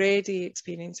already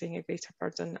experiencing a greater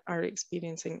burden are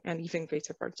experiencing an even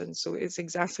greater burden. So it's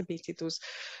exacerbated those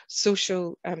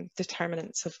social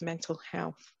determinants of mental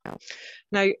health.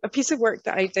 Now, a piece of work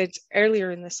that I did earlier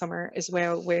in the summer as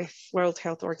well with World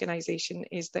Health Organization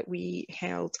is that we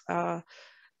held a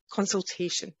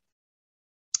consultation.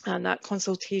 And that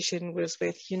consultation was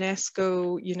with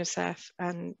UNESCO, UNICEF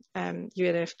and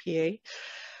UNFPA.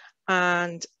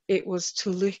 And it was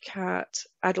to look at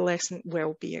adolescent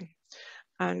well-being.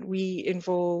 And we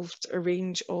involved a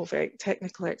range of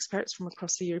technical experts from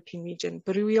across the European region,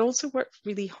 but we also worked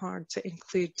really hard to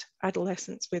include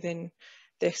adolescents within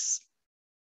this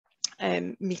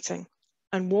meeting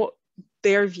and what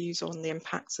their views on the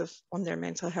impacts on their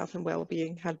mental health and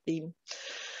well-being had been.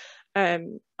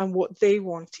 And what they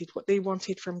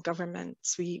wanted from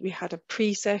governments. We had a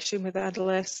pre-session with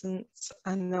adolescents,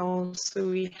 and also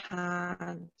we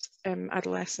had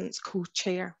adolescents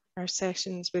co-chair our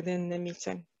sessions within the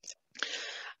meeting.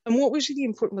 And what was really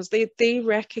important was they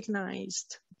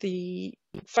recognised the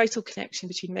vital connection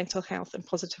between mental health and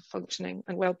positive functioning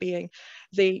and well-being.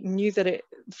 They knew that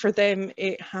for them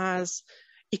it has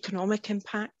economic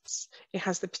impacts, it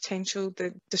has the potential,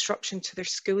 the disruption to their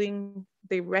schooling.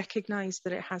 They recognise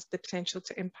that it has the potential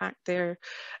to impact their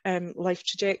life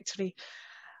trajectory.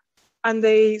 And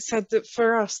they said that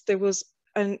for us,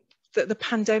 that the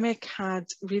pandemic had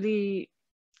really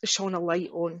shone a light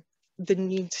on the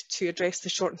need to address the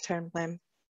short-term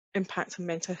impact on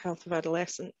mental health of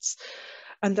adolescents,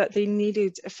 and that they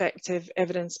needed effective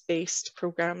evidence-based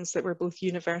programmes that were both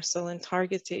universal and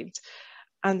targeted,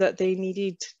 and that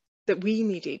we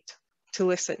needed to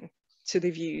listen to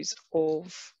the views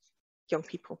of young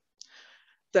people,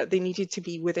 that they needed to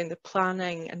be within the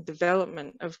planning and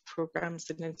development of programmes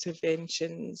and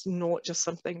interventions, not just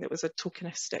something that was a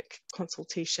tokenistic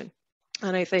consultation.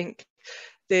 And I think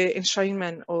the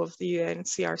enshrinement of the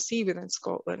UNCRC within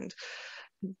Scotland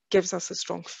gives us a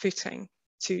strong footing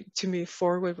to move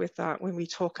forward with that when we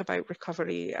talk about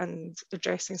recovery and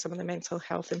addressing some of the mental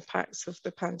health impacts of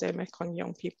the pandemic on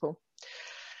young people.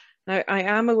 Now, I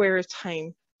am aware of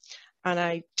time, and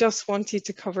I just wanted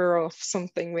to cover off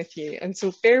something with you. And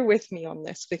so bear with me on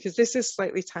this, because this is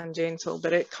slightly tangential,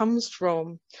 but it comes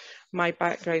from my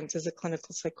background as a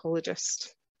clinical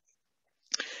psychologist.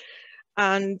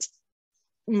 And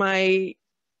my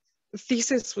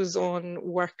thesis was on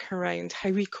work around how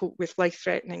we cope with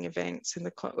life-threatening events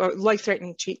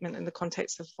life-threatening treatment in the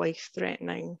context of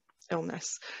life-threatening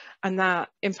illness, and that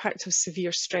impact of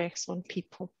severe stress on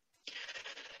people.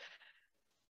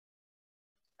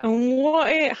 And what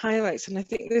it highlights, and I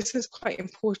think this is quite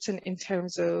important in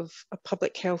terms of a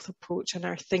public health approach and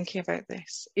our thinking about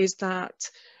this, is that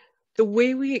the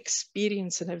way we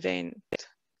experience an event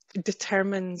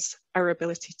determines our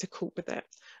ability to cope with it.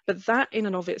 But that in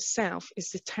and of itself is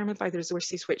determined by the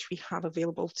resources which we have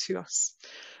available to us.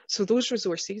 So those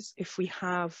resources, if we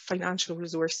have financial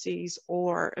resources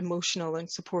or emotional and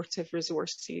supportive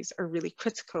resources, are really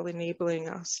critical, enabling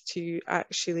us to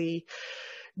actually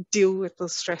deal with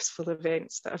those stressful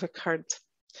events that have occurred.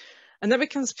 And that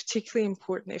becomes particularly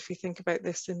important if we think about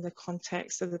this in the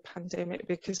context of the pandemic,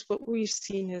 because what we've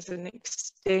seen is an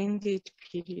extended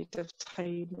period of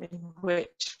time in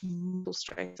which mental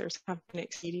stressors have been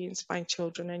experienced by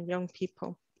children and young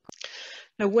people.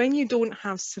 Now, when you don't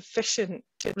have sufficient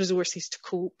resources to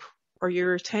cope, or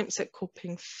your attempts at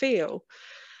coping fail,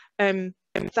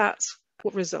 that's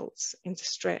what results in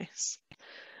distress.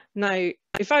 Now,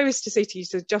 if I was to say to you,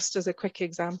 so just as a quick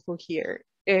example here,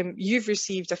 you've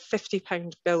received a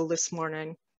 £50 bill this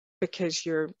morning because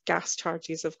your gas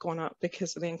charges have gone up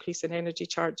because of the increase in energy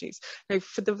charges. Now,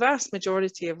 for the vast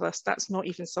majority of us, that's not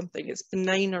even something, it's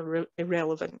benign or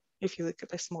irrelevant if you look at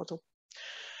this model,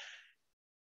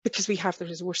 because we have the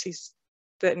resources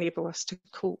that enable us to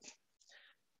cope.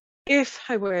 If,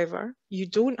 however, you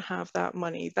don't have that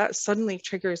money, that suddenly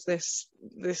triggers this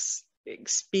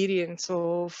experience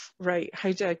of, right,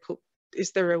 how do I cope?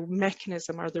 Is there a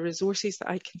mechanism or the resources that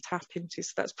I can tap into?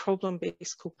 So that's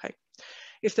problem-based coping.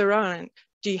 If there aren't,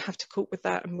 do you have to cope with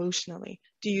that emotionally?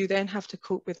 Do you then have to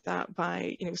cope with that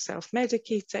by,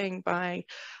 self-medicating, by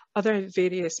other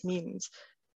various means?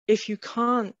 If you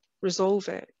can't resolve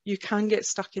it, you can get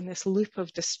stuck in this loop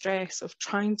of distress of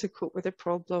trying to cope with a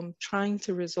problem, trying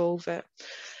to resolve it.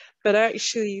 But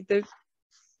actually,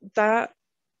 that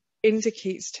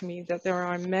indicates to me that there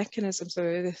are mechanisms,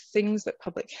 or the things that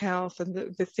public health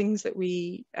and the things that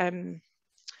we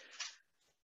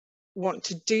want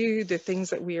to do, the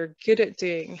things that we are good at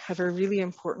doing, have a really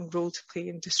important role to play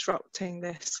in disrupting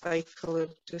this cycle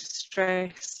of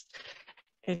distress,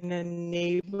 in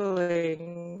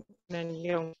enabling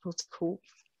young people to cope.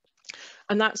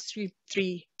 And that's through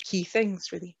three key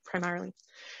things, really, primarily.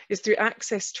 Is through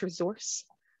access to resource.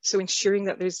 So ensuring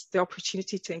that there's the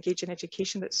opportunity to engage in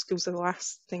education, that schools are the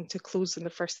last thing to close and the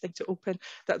first thing to open,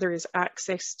 that there is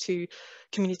access to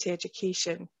community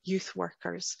education, youth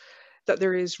workers, that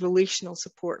there is relational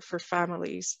support for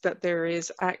families, that there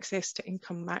is access to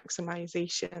income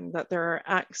maximisation, that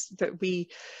that we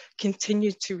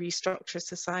continue to restructure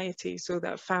society so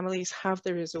that families have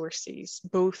the resources,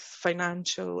 both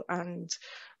financial and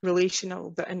relational,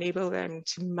 that enable them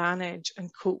to manage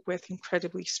and cope with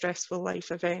incredibly stressful life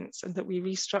events, and that we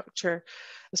restructure,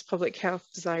 as public health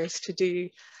desires to do,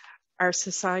 our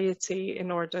society in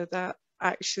order that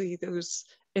actually those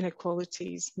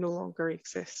inequalities no longer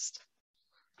exist.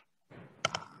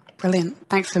 Brilliant.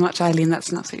 Thanks so much, Eileen.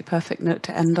 That's an absolutely perfect note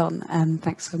to end on.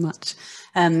 Thanks so much.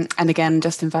 And again,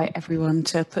 just invite everyone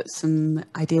to put some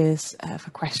ideas for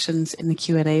questions in the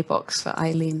Q&A box for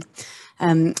Eileen.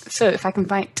 So if I can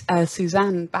invite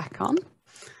Suzanne back on,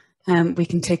 we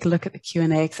can take a look at the Q&A,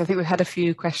 because I think we've had a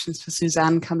few questions for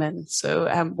Suzanne come in. So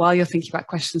while you're thinking about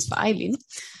questions for Eileen,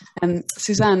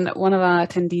 Suzanne, one of our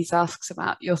attendees asks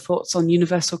about your thoughts on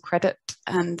universal credit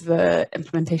and the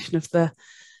implementation of the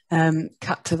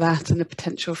cut to that and the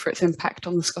potential for its impact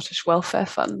on the Scottish Welfare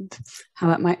Fund, how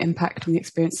that might impact on the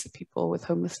experience of people with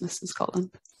homelessness in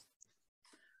Scotland.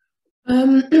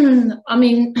 I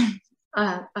mean,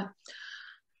 I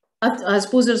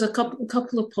suppose there's a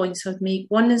couple of points I'd make.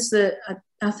 One is that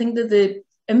I think that the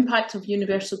impact of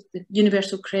the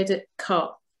universal credit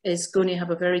cut is going to have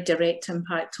a very direct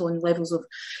impact on levels of,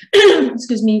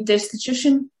 excuse me,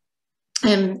 destitution.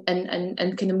 And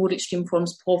kind of more extreme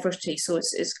forms of poverty. So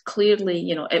it's clearly,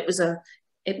 you know,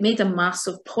 it made a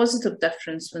massive positive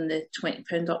difference when the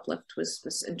 £20 uplift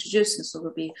was introduced, and so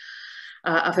there'll be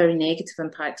a very negative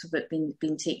impact of it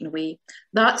being taken away.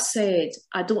 That said,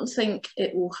 I don't think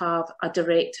it will have a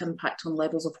direct impact on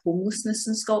levels of homelessness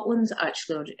in Scotland,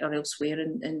 actually, or elsewhere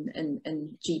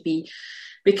in GB,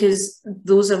 because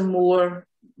those are more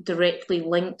directly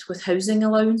linked with housing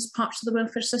allowance parts of the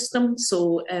welfare system.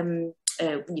 So,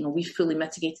 you know, we've fully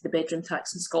mitigated the bedroom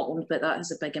tax in Scotland, but that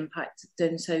has a big impact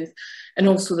down south. And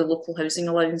also the local housing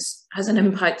allowance has an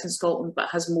impact in Scotland, but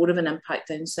has more of an impact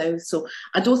down south. So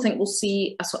I don't think we'll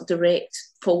see a sort of direct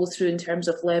follow through in terms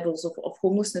of levels of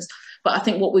homelessness. But I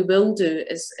think what we will do,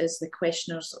 is the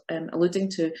questioner's alluding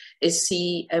to, is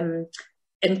see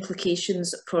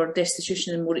implications for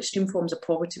destitution and more extreme forms of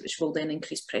poverty, which will then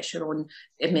increase pressure on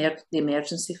the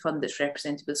emergency fund that's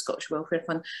represented by the Scottish Welfare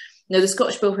Fund. Now, the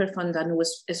Scottish Welfare Fund, I know,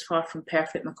 is far from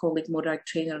perfect. My colleague Morag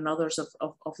Traynor and others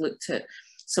have looked at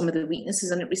some of the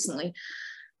weaknesses in it recently.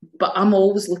 But I'm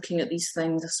always looking at these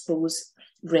things, I suppose,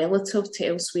 relative to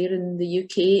elsewhere in the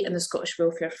UK, and the Scottish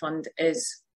Welfare Fund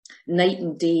is night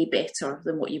and day better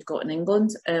than what you've got in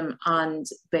England, and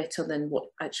better than what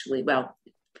actually, well,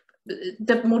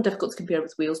 more difficult to compare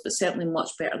with Wales, but certainly much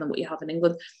better than what you have in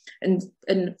England. And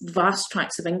in vast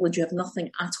tracts of England, you have nothing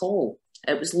at all.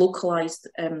 It was localised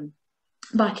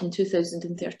back in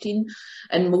 2013,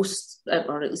 and most,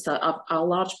 or at least a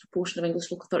large proportion of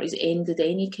English local authorities ended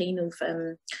any kind of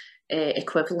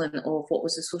equivalent of what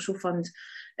was the social fund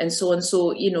and so on.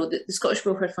 So, you know, the Scottish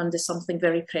Welfare Fund is something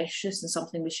very precious and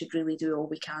something we should really do all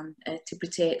we can to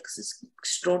protect, because it's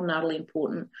extraordinarily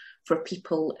important for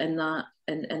people in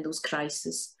those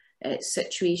crisis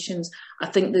situations. I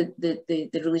think the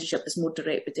relationship is more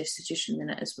direct with destitution than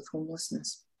it is with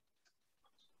homelessness.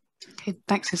 Okay,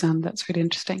 thanks, Suzanne. That's really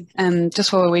interesting.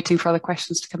 Just while we're waiting for other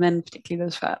questions to come in, particularly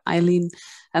those for Eileen,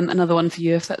 another one for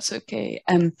you, if that's okay.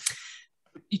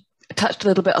 You touched a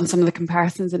little bit on some of the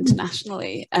comparisons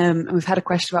internationally, and we've had a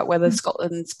question about whether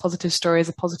Scotland's positive story is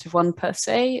a positive one per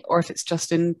se, or if it's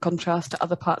just in contrast to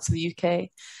other parts of the UK.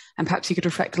 And perhaps you could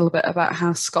reflect a little bit about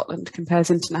how Scotland compares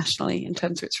internationally in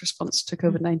terms of its response to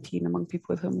COVID-19 among people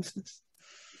with homelessness.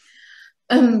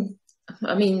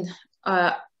 I mean,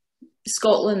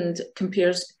 Scotland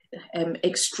compares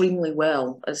extremely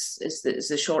well, is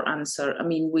the short answer. I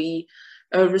mean,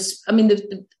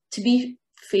 to be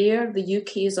fair, the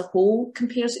UK as a whole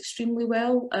compares extremely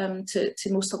well to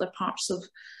most other parts of.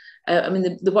 I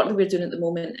mean, the work that we're doing at the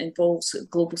moment involves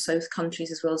Global South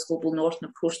countries as well as Global North, and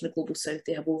of course in the Global South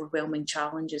they have overwhelming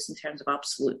challenges in terms of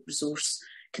absolute resource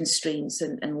constraints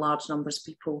and large numbers of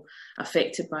people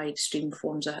affected by extreme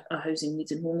forms of housing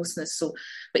needs and homelessness. So,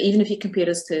 but even if you compare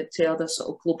us to other sort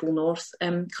of Global North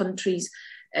countries,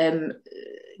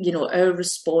 you know, our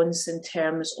response in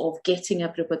terms of getting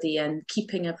everybody in,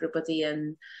 keeping everybody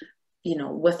in, you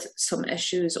know, with some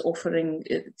issues, offering,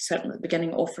 certainly at the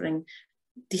beginning, offering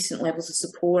decent levels of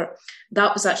support.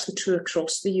 That was actually true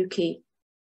across the UK.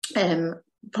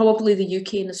 Probably the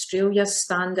UK and Australia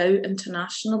stand out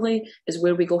internationally as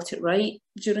where we got it right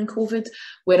during COVID,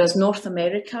 whereas North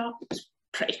America was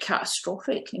pretty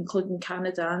catastrophic, including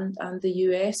Canada and the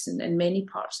US, and in many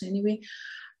parts anyway.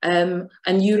 And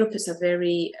Europe is a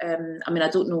very, I mean, I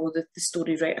don't know the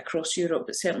story right across Europe,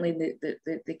 but certainly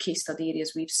the case study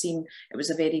areas we've seen, it was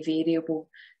a very variable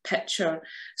picture.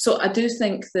 So I do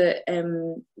think that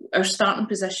our starting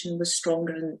position was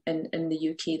stronger in the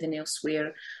UK than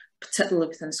elsewhere, particularly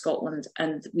within Scotland,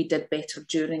 and we did better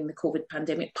during the COVID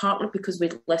pandemic, partly because we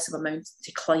had less of a mountain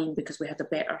to climb because we had a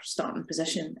better starting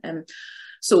position.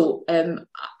 So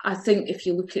I think if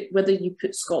you look at whether you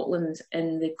put Scotland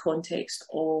in the context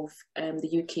of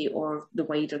the UK or the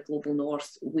wider global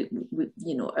north, we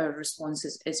you know, our response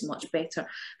is much better.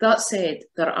 That said,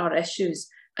 there are issues,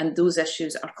 and those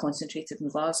issues are concentrated in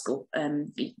Glasgow,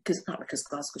 partly because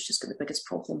Glasgow's just got the biggest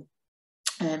problem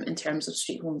in terms of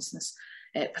street homelessness.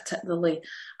 Particularly,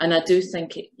 and I do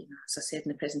think it, you know, as I said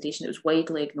in the presentation, it was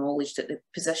widely acknowledged that the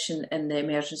position in the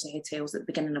emergency hotels at the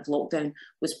beginning of lockdown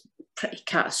was pretty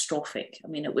catastrophic. I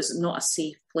mean, it was not a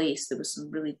safe place. There was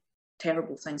some really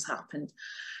terrible things happened,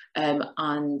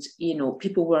 and you know,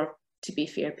 people were, to be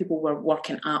fair, people were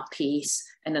working at pace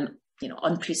in an, you know,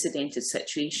 unprecedented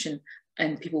situation,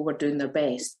 and people were doing their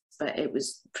best. But it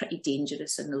was pretty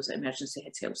dangerous in those emergency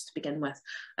hotels to begin with.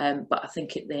 But I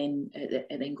think it then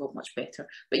got much better.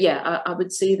 But yeah, I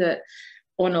would say that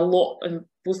on a lot,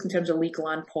 both in terms of legal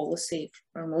and policy,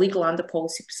 from a legal and a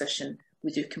policy position,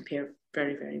 we do compare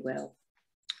very, very well.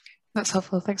 That's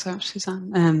helpful. Thanks so much,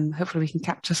 Suzanne. Hopefully we can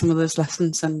capture some of those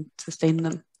lessons and sustain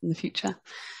them in the future.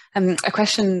 A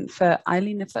question for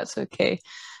Eileen, if that's okay.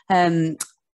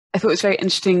 I thought it was very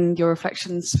interesting, your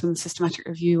reflections from the systematic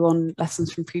review on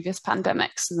lessons from previous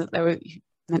pandemics, and that you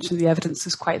mentioned the evidence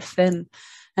is quite thin.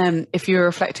 If you're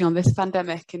reflecting on this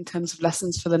pandemic in terms of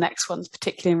lessons for the next ones,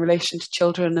 particularly in relation to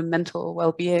children and mental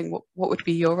well-being, what would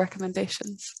be your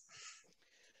recommendations?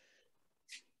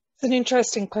 It's an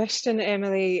interesting question,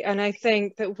 Emily, and I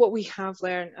think that what we have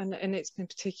learned, and it's been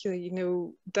particularly, you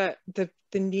know, that the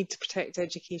need to protect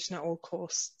education at all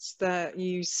costs, that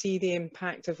you see the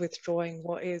impact of withdrawing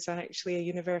what is actually a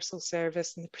universal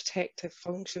service and the protective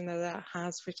function that that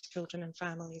has for children and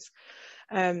families.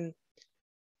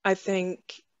 I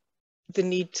think the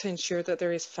need to ensure that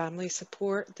there is family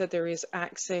support, that there is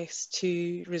access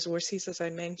to resources, as I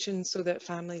mentioned, so that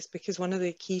families, because one of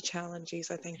the key challenges,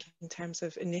 I think, in terms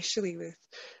of initially with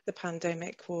the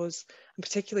pandemic was, and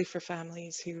particularly for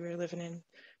families who were living in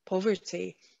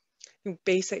poverty,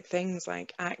 basic things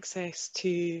like access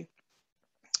to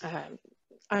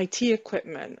IT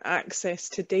equipment, access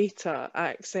to data,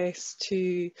 access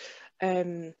to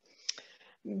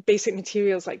basic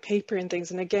materials like paper and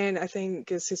things. And again, I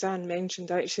think, as Suzanne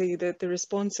mentioned, actually, the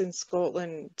response in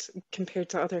Scotland compared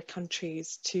to other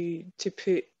countries to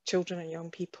put children and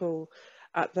young people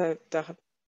at the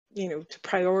you know, to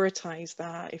prioritise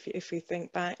that, if we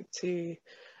think back to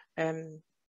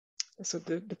so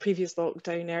the previous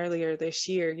lockdown earlier this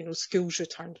year, you know, schools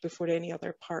returned before any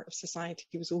other part of society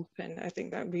was open. I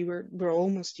think that we're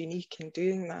almost unique in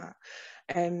doing that.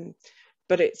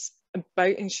 But it's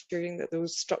about ensuring that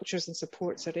those structures and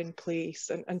supports are in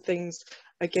place, and things,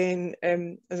 again,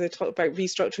 as I talked about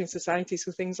restructuring society,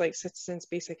 so things like citizens'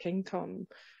 basic income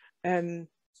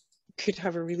could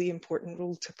have a really important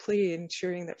role to play,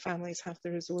 ensuring that families have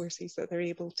the resources that they're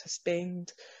able to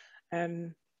spend.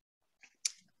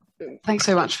 Thanks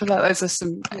so much for that. Those are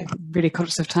some really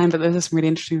conscious of time, but those are some really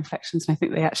interesting reflections, and I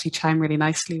think they actually chime really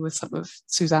nicely with some of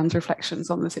Suzanne's reflections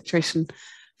on the situation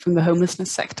from the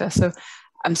homelessness sector. So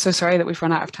I'm so sorry that we've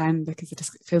run out of time, because it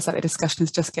feels like the discussion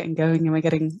is just getting going and we're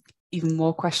getting even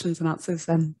more questions and answers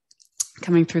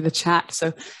coming through the chat.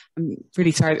 So I'm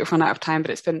really sorry that we've run out of time,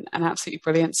 but it's been an absolutely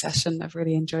brilliant session. I've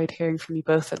really enjoyed hearing from you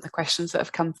both and the questions that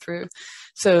have come through.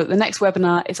 So the next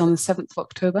webinar is on the 7th of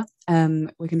October.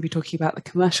 We're going to be talking about the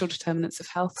commercial determinants of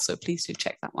health, so please do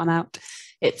check that one out.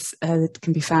 It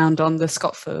can be found on the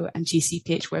ScotFo and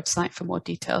GCPH website for more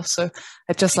details. So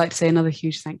I'd just like to say another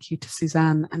huge thank you to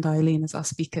Suzanne and Eileen as our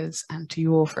speakers, and to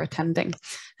you all for attending.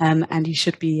 And you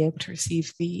should be able to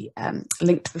receive the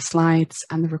link to the slides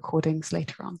and the recordings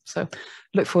later on. So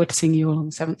look forward to seeing you all on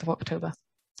the 7th of October.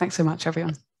 Thanks so much,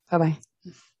 everyone. Bye-bye.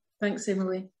 Thanks,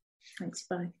 Emily. Thanks,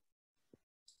 bye.